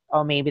 but like,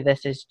 oh, maybe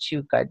this is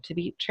too good to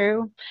be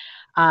true.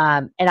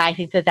 And I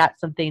think that that's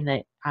something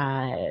that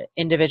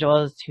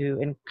individuals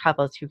and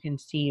couples who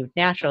conceive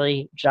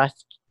naturally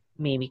just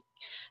maybe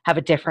have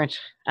a different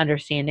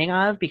understanding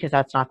of, because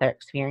that's not their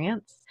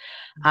experience.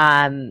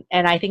 And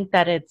I think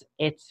that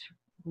it's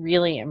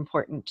really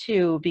important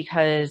too,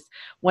 because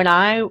when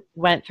I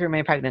went through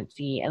my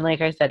pregnancy, and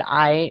like I said,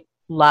 I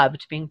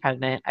loved being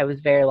pregnant. I was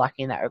very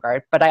lucky in that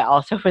regard, but I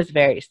also was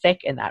very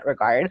sick in that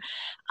regard.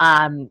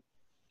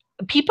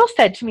 People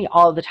said to me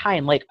all the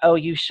time, like, oh,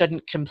 you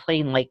shouldn't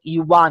complain. Like,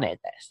 you wanted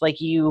this. Like,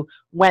 you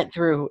went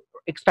through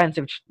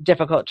expensive,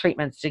 difficult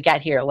treatments to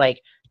get here. Like,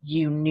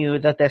 you knew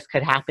that this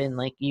could happen.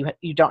 Like,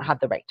 you don't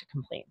have the right to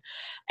complain.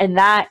 And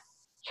that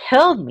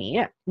killed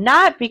me,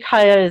 not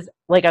because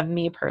like of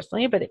me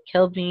personally, but it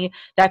killed me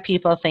that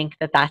people think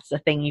that that's the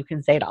thing you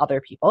can say to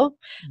other people.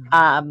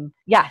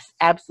 Yes,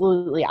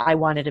 absolutely, I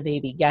wanted a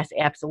baby. Yes,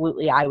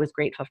 absolutely, I was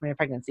grateful for my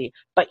pregnancy.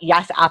 But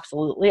yes,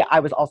 absolutely,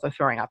 I was also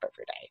throwing up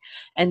every day.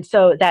 And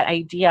so that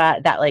idea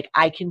that like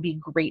I can be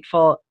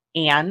grateful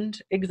and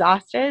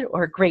exhausted,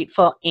 or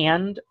grateful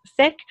and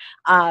sick,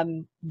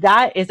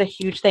 that is a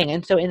huge thing.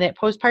 And so in that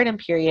postpartum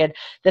period,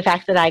 the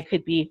fact that I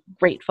could be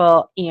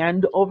grateful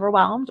and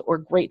overwhelmed, or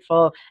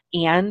grateful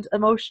and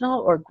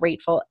emotional, or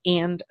grateful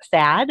and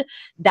sad,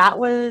 that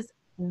was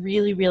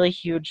really, really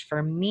huge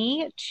for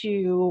me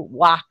to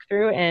walk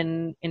through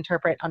and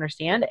interpret,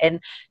 understand.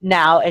 And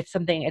now it's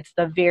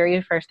the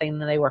very first thing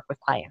that I work with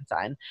clients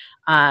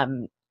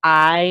on.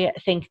 I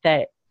think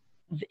that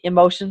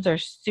emotions are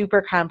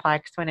super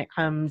complex when it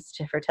comes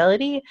to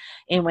fertility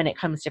and when it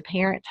comes to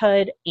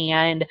parenthood.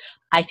 And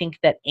I think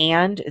that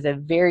 "and" is a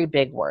very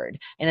big word,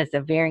 and it's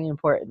a very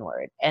important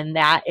word. And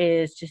that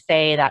is to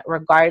say that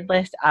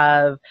regardless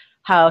of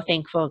how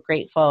thankful,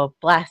 grateful,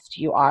 blessed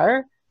you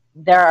are,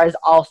 there is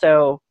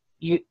also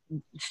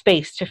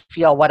space to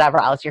feel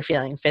whatever else you're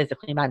feeling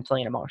physically,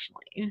 mentally, and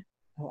emotionally.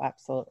 Oh,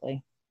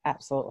 absolutely.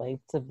 Absolutely.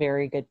 It's a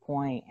very good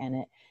point.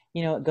 And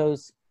it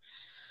goes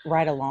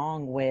right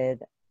along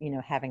with,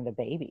 having the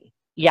baby.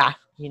 Yeah.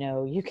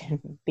 You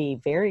can be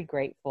very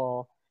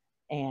grateful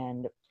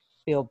and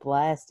feel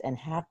blessed and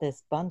have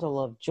this bundle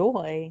of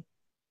joy,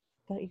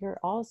 but you're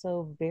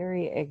also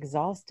very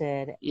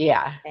exhausted.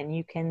 Yeah. And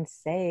you can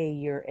say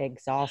you're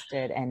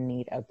exhausted and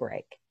need a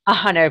break.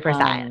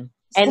 100%.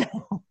 And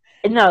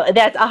no,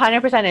 that's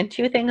 100%. And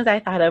two things I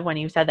thought of when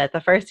you said that.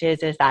 The first is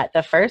that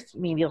the first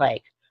maybe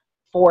like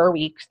 4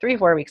 weeks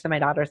of my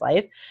daughter's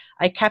life,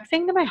 I kept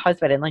saying to my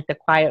husband in like the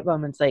quiet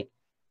moments, like,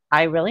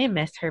 I really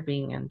miss her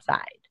being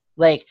inside.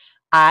 Like,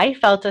 I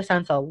felt a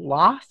sense of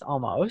loss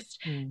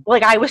almost.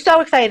 Like, I was so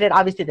excited,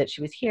 obviously, that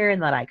she was here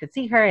and that I could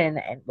see her and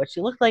what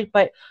she looked like.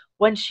 But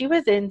when she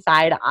was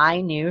inside,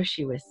 I knew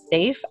she was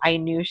safe. I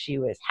knew she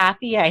was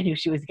happy. I knew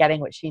she was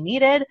getting what she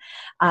needed,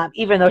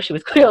 even though she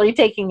was clearly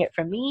taking it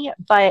from me.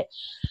 But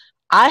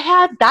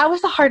that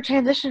was a hard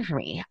transition for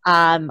me.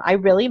 I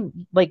really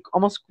like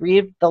almost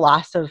grieved the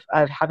loss of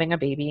having a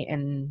baby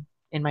in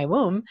my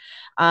womb.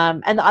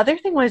 And the other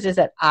thing is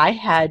that I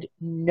had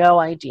no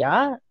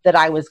idea that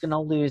I was going to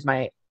lose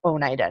my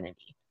own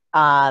identity,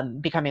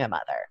 becoming a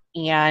mother.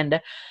 And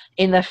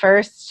in the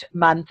first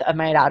month of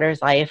my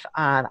daughter's life,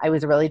 I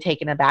was really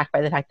taken aback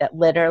by the fact that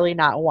literally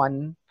not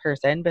one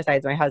person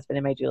besides my husband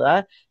and my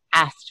doula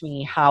asked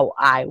me how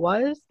I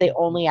was. They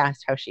only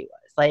asked how she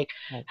was. Like,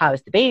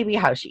 how's the baby?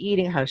 How's she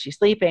eating? How's she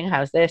sleeping?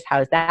 How's this?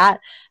 How's that?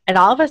 And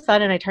all of a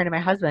sudden I turned to my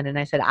husband and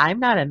I said, I'm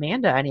not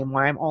Amanda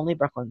anymore. I'm only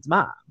Brooklyn's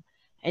mom.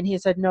 And he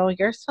said, no,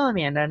 you're still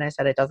Amanda. And I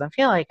said, it doesn't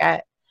feel like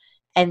it.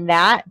 And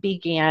that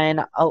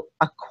began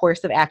a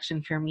course of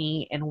action for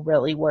me in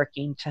really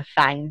working to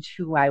find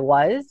who I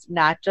was,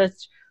 not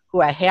just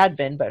who I had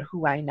been, but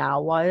who I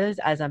now was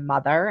as a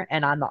mother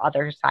and on the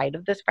other side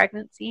of this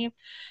pregnancy.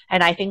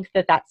 And I think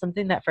that that's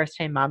something that first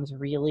time moms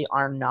really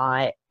are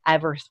not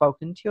ever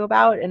spoken to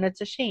about. And it's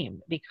a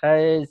shame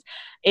because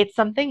it's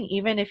something,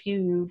 even if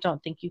you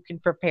don't think you can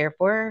prepare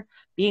for,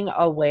 being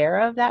aware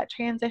of that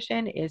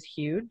transition is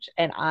huge.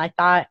 And I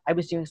thought I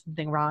was doing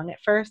something wrong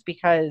at first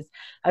because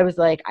I was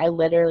like, I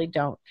literally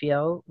don't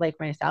feel like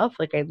myself.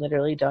 Like, I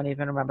literally don't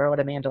even remember what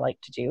Amanda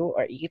liked to do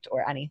or eat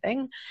or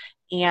anything.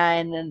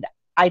 And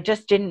I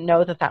just didn't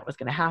know that that was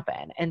going to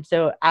happen. And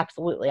so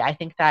absolutely, I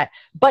think that,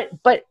 but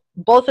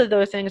both of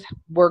those things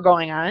were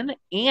going on,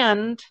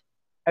 and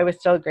I was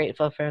still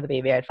grateful for the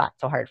baby I fought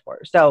so hard for.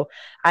 So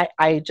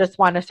I just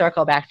want to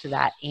circle back to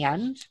that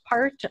and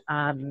part.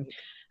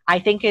 I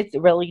think it's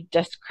really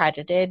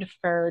discredited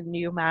for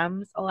new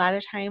moms a lot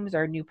of times,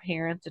 or new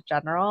parents in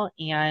general.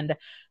 And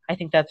I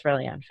think that's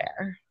really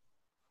unfair.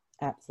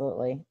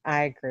 Absolutely.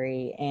 I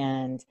agree.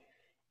 And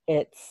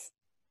it's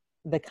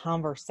the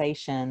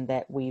conversation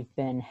that we've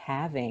been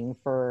having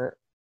for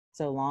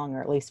so long,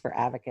 or at least for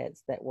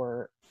advocates, that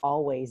we're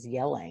always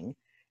yelling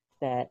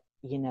that,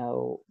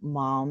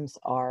 moms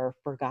are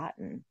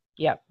forgotten.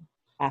 Yep.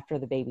 After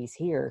the baby's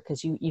here,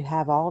 because you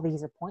have all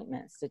these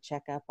appointments to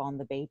check up on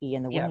the baby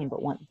in the Yep. womb,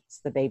 but once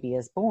the baby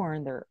is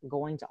born, they're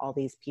going to all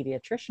these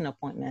pediatrician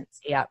appointments.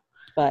 Yep.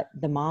 But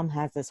the mom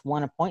has this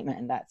one appointment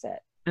and that's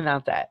it. And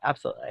that's it.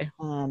 Absolutely.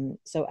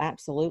 So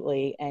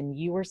absolutely. And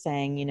you were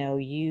saying,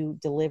 you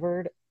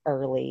delivered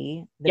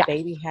early, the Yes.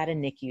 baby had a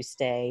NICU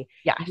stay.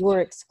 Yes. You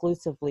were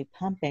exclusively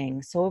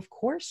pumping. So of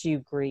course you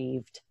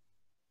grieved,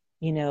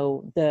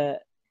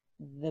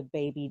 the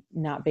baby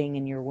not being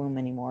in your womb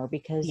anymore,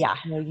 because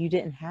you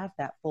didn't have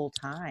that full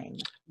time.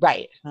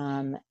 Right.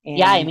 And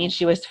I mean,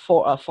 she was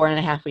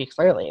 4.5 weeks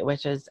early,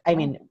 which is, I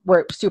mean,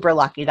 we're super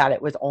lucky that it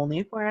was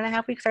only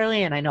 4.5 weeks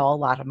early. And I know a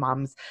lot of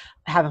moms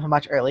have a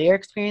much earlier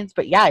experience,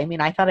 but I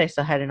mean, I thought I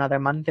still had another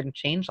month and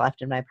change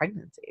left in my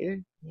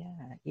pregnancy.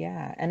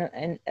 Yeah.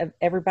 And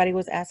everybody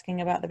was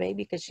asking about the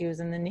baby because she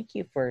was in the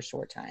NICU for a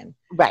short time.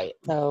 Right.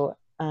 So,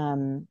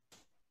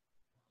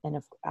 and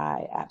if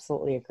I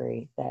absolutely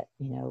agree that,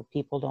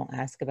 people don't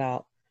ask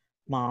about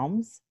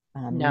moms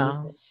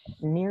No.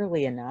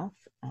 nearly enough.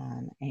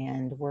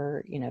 And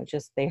we're,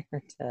 just there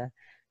to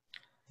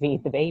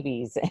feed the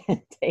babies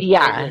and take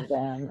care of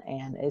them.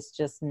 And it's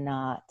just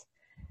not,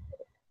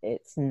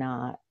 it's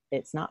not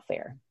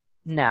fair.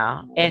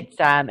 No, it's,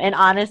 and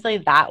honestly,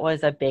 that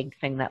was a big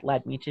thing that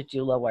led me to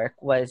doula work,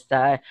 was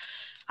the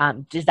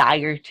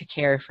desire to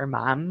care for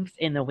moms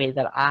in the way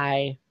that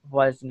I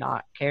was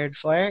not cared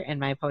for in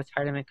my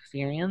postpartum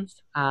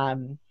experience.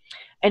 And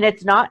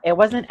it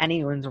wasn't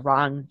anyone's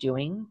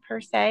wrongdoing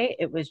per se.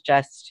 It was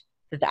just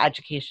that the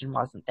education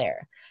wasn't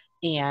there.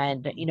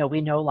 And,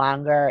 we no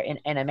longer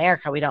in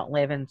America, we don't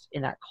live in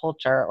that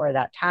culture or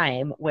that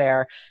time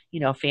where,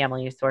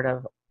 families sort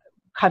of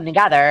come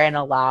together and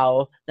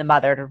allow the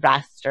mother to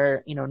rest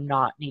or,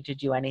 not need to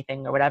do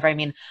anything or whatever. I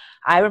mean,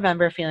 I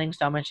remember feeling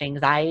so much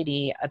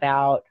anxiety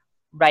about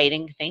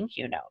writing thank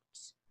you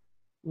notes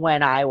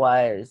when I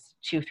was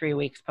 2-3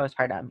 weeks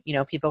postpartum.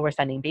 People were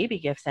sending baby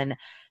gifts, and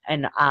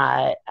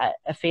a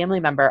family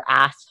member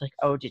asked, like,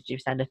 "Oh, did you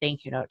send a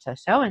thank you note to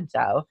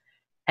so-and-so?"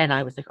 And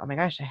I was like, "Oh my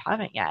gosh, I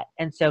haven't yet."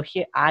 And so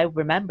I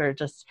remember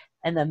just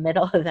in the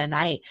middle of the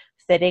night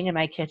sitting in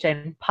my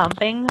kitchen,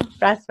 pumping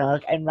breast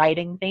milk and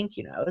writing thank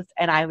you notes.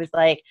 And I was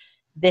like,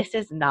 this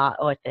is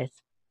not what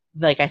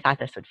I thought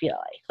this would feel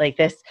like. Like,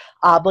 this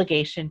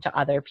obligation to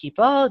other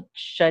people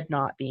should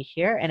not be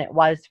here. And it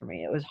was for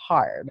me. It was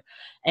hard.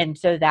 And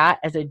so that,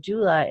 as a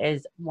doula,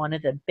 is one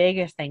of the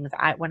biggest things.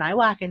 When I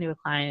walk into a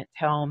client's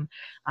home,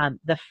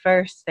 the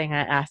first thing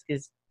I ask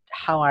is,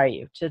 how are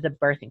you, to the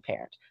birthing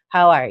parent?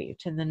 How are you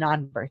to the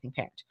non-birthing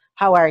parent?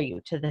 How are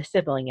you to the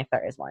sibling, if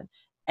there is one?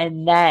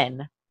 And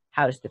then,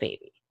 how's the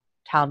baby?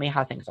 Tell me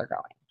how things are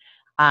going.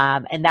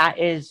 And that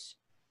is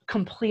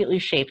completely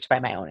shaped by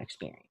my own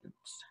experience.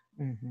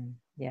 Mm-hmm.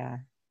 Yeah.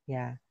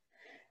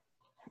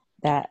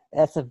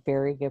 That's a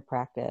very good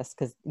practice,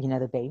 because,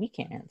 the baby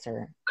can't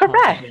answer.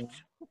 Correct.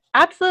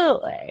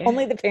 Absolutely.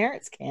 Only the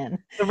parents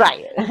can.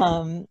 Right.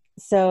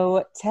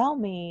 So tell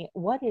me,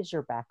 what is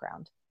your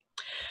background?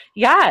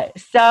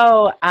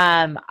 So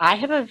I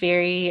have a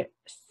very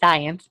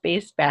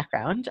science-based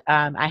background.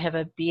 I have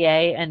a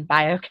BA in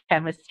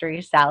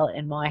biochemistry, cell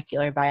and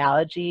molecular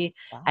biology.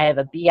 Wow. I have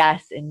a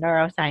BS in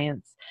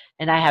neuroscience,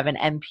 and I have an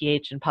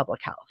MPH in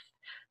public health.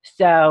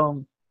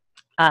 So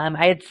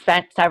I had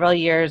spent several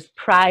years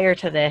prior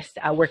to this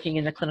working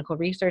in the clinical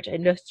research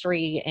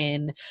industry,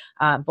 in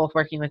both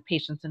working with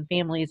patients and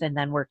families, and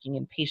then working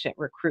in patient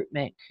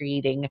recruitment,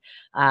 creating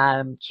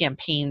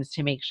campaigns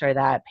to make sure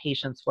that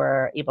patients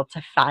were able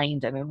to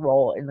find and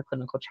enroll in the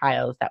clinical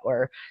trials that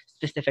were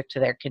specific to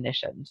their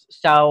conditions.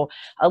 So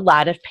a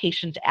lot of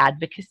patient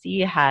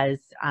advocacy has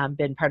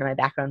been part of my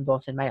background,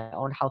 both in my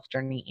own health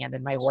journey and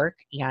in my work,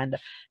 and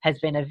has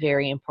been a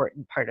very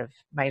important part of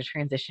my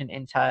transition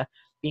into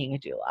being a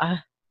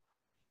doula.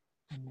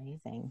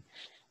 Amazing.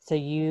 So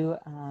you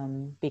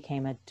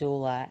became a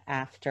doula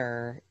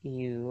after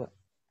you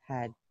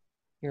had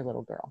your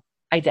little girl.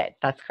 I did.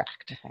 That's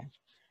correct. Okay.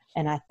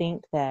 And I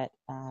think that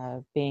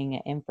being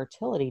an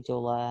infertility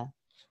doula,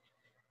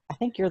 I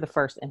think you're the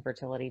first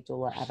infertility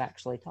doula I've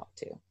actually talked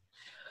to,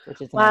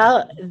 which is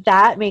Well, amazing.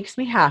 that makes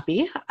me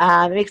happy.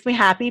 It makes me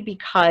happy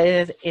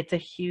because it's a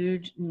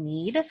huge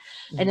need,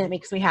 and it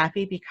makes me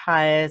happy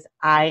because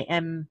I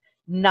am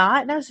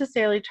not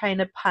necessarily trying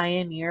to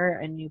pioneer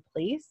a new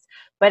place,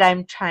 but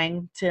I'm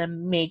trying to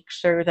make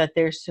sure that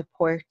there's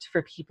support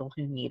for people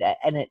who need it,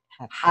 and it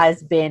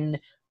has been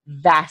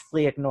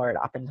vastly ignored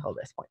up until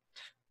this point.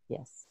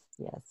 Yes,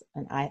 yes.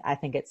 And I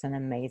think it's an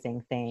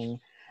amazing thing.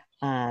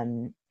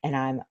 And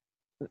I'm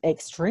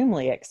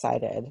extremely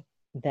excited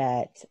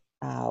that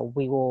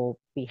we will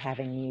be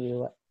having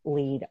you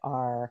lead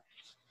our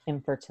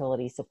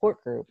infertility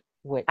support group,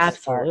 which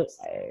starts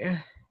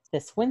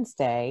this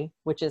Wednesday,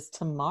 which is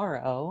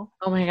tomorrow.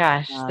 Oh my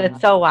gosh,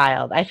 that's so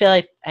wild. I feel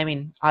like, I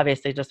mean,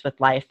 obviously just with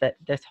life, that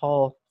this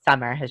whole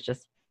summer has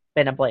just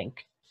been a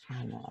blink.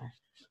 I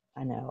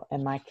know.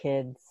 And my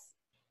kids,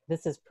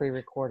 this is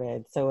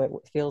pre-recorded, so it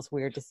feels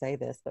weird to say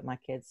this, but my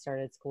kids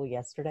started school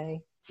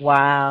yesterday.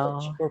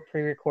 Wow. We're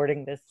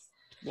pre-recording this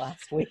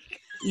last week.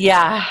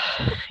 Yeah.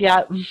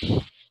 Yeah.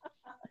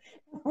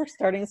 We're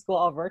starting school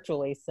all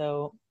virtually,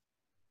 so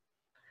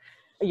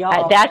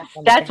y'all.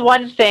 That's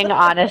one thing,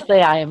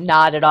 honestly, I am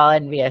not at all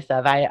envious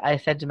of. I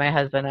said to my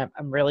husband,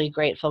 I'm really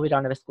grateful we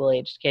don't have a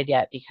school-aged kid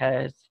yet,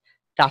 because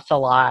that's a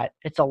lot.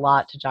 It's a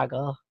lot to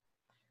juggle.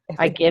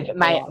 I give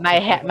my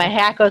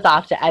hat goes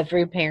off to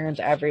every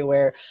parent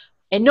everywhere.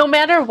 And no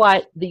matter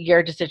what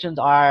your decisions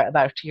are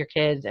about your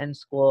kids and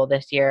school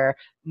this year,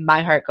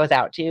 my heart goes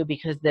out to you,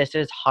 because this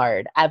is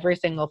hard. Every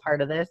single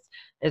part of this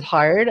is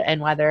hard.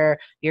 And whether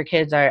your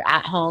kids are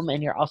at home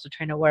and you're also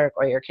trying to work,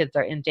 or your kids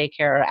are in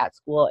daycare or at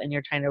school and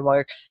you're trying to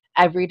work,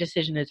 every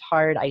decision is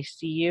hard. I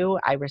see you.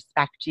 I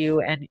respect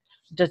you. And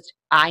just,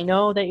 I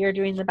know that you're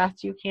doing the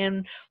best you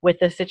can with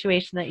the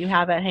situation that you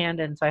have at hand.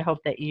 And so I hope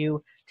that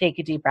you take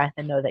a deep breath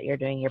and know that you're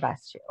doing your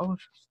best too.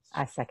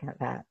 I second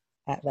that.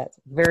 That's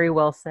very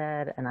well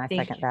said, and I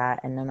second that.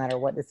 And no matter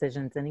what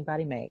decisions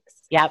anybody makes,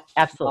 yep,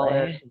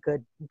 absolutely,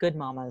 good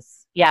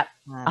mamas. Yep,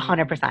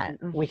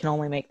 100%. We can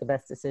only make the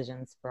best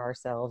decisions for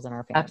ourselves and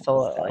our families.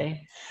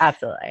 Absolutely,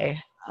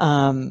 absolutely.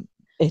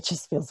 It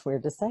just feels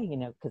weird to say,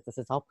 because this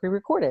is all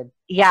pre-recorded.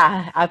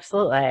 Yeah,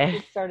 absolutely.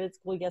 We started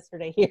school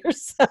yesterday here,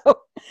 so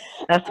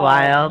that's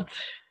wild.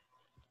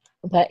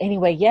 But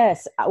anyway,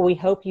 yes, we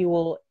hope you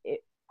will.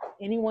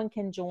 Anyone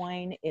can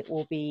join. It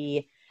will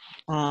be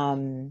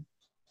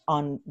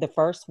on the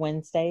first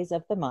Wednesdays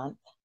of the month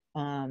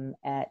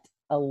at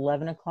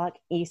 11 o'clock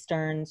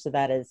Eastern. So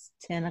that is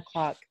 10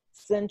 o'clock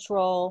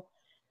Central.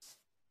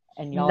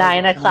 And y'all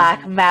 9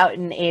 o'clock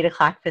Mountain, 8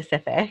 o'clock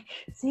Pacific.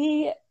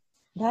 See,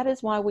 that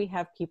is why we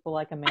have people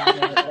like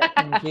Amanda that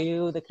can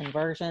do the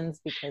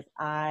conversions, because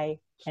I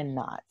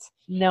cannot.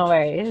 No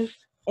worries.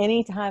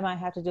 Anytime I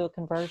have to do a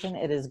conversion,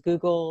 it is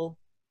Google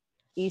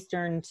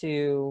Eastern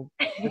to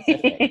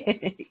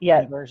Pacific.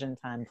 Yep. Conversion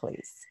time,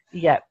 please.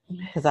 Yep.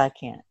 Because I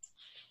can't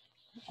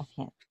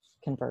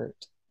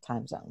convert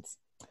time zones.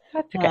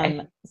 That's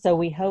okay. So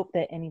we hope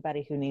that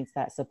anybody who needs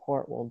that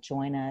support will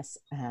join us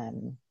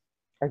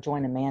or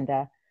join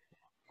Amanda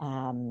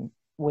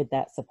with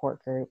that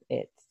support group.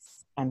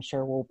 I'm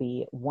sure will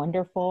be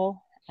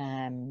wonderful.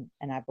 And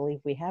I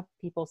believe we have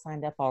people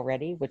signed up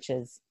already, which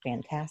is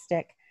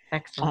fantastic.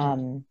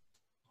 Excellent.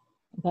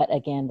 But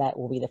again, that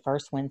will be the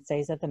first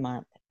Wednesdays of the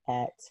month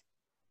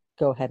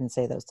go ahead and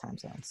say those time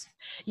zones.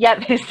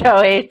 Yep. So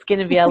it's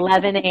going to be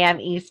 11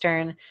 a.m.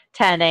 Eastern,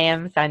 10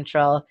 a.m.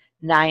 Central,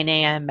 9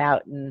 a.m.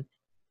 Mountain,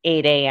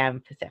 8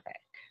 a.m. Pacific.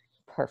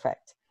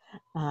 Perfect.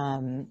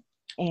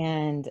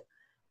 And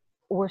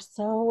we're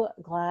so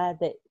glad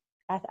that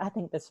I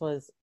think this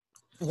was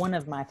one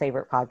of my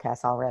favorite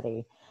podcasts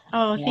already.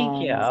 Oh,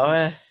 thank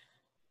you.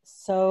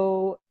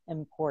 So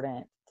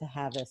important to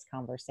have this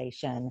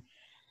conversation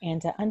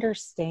and to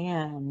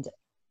understand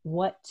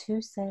what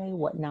to say,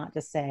 what not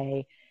to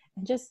say,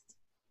 and just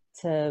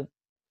to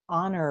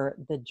honor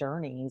the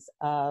journeys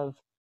of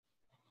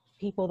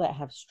people that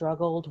have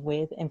struggled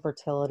with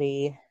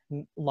infertility,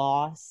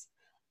 loss,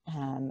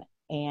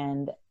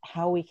 and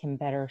how we can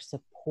better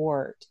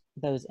support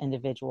those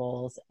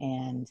individuals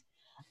and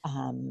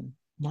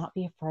not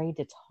be afraid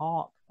to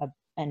talk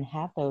and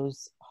have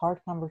those hard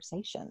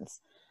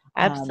conversations.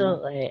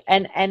 Absolutely.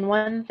 And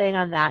one thing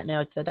on that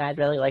note that I'd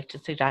really like to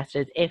suggest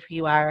is, if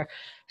you are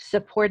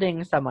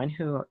supporting someone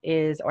who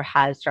is or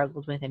has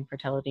struggled with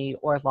infertility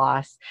or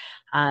loss,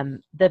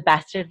 the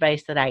best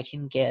advice that I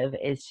can give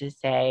is to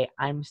say,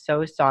 I'm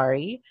so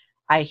sorry.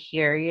 I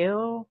hear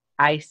you.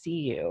 I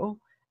see you.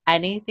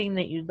 Anything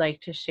that you'd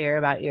like to share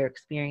about your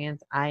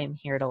experience, I am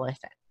here to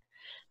listen.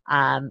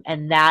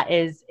 And that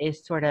is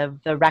sort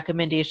of the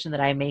recommendation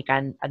that I make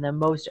on the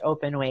most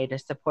open way to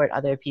support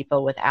other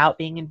people without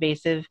being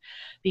invasive,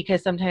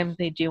 because sometimes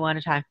they do want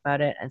to talk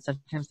about it and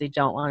sometimes they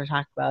don't want to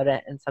talk about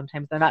it, and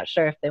sometimes they're not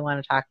sure if they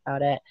want to talk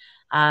about it.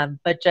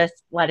 But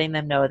just letting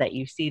them know that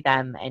you see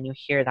them and you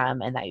hear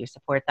them and that you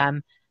support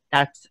them,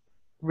 that's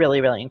really,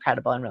 really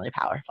incredible and really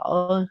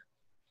powerful.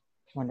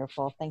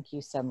 Wonderful. Thank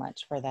you so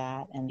much for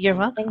that. And You're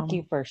welcome. thank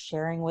you for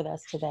sharing with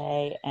us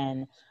today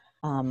and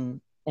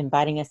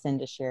inviting us in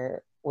to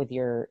share with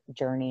your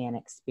journey and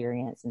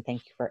experience. And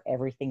thank you for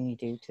everything you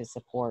do to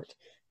support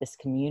this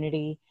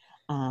community.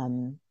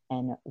 And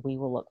we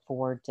will look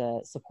forward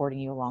to supporting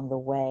you along the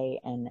way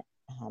and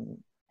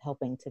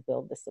helping to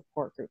build the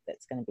support group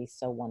that's going to be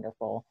so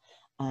wonderful.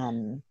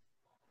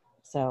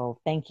 So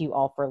thank you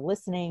all for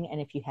listening.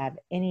 And if you have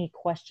any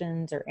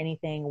questions or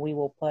anything, we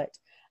will put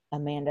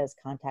Amanda's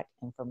contact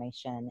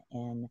information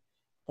in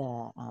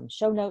the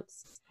show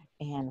notes.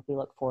 And we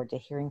look forward to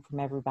hearing from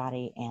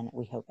everybody. And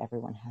we hope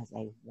everyone has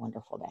a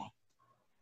wonderful day.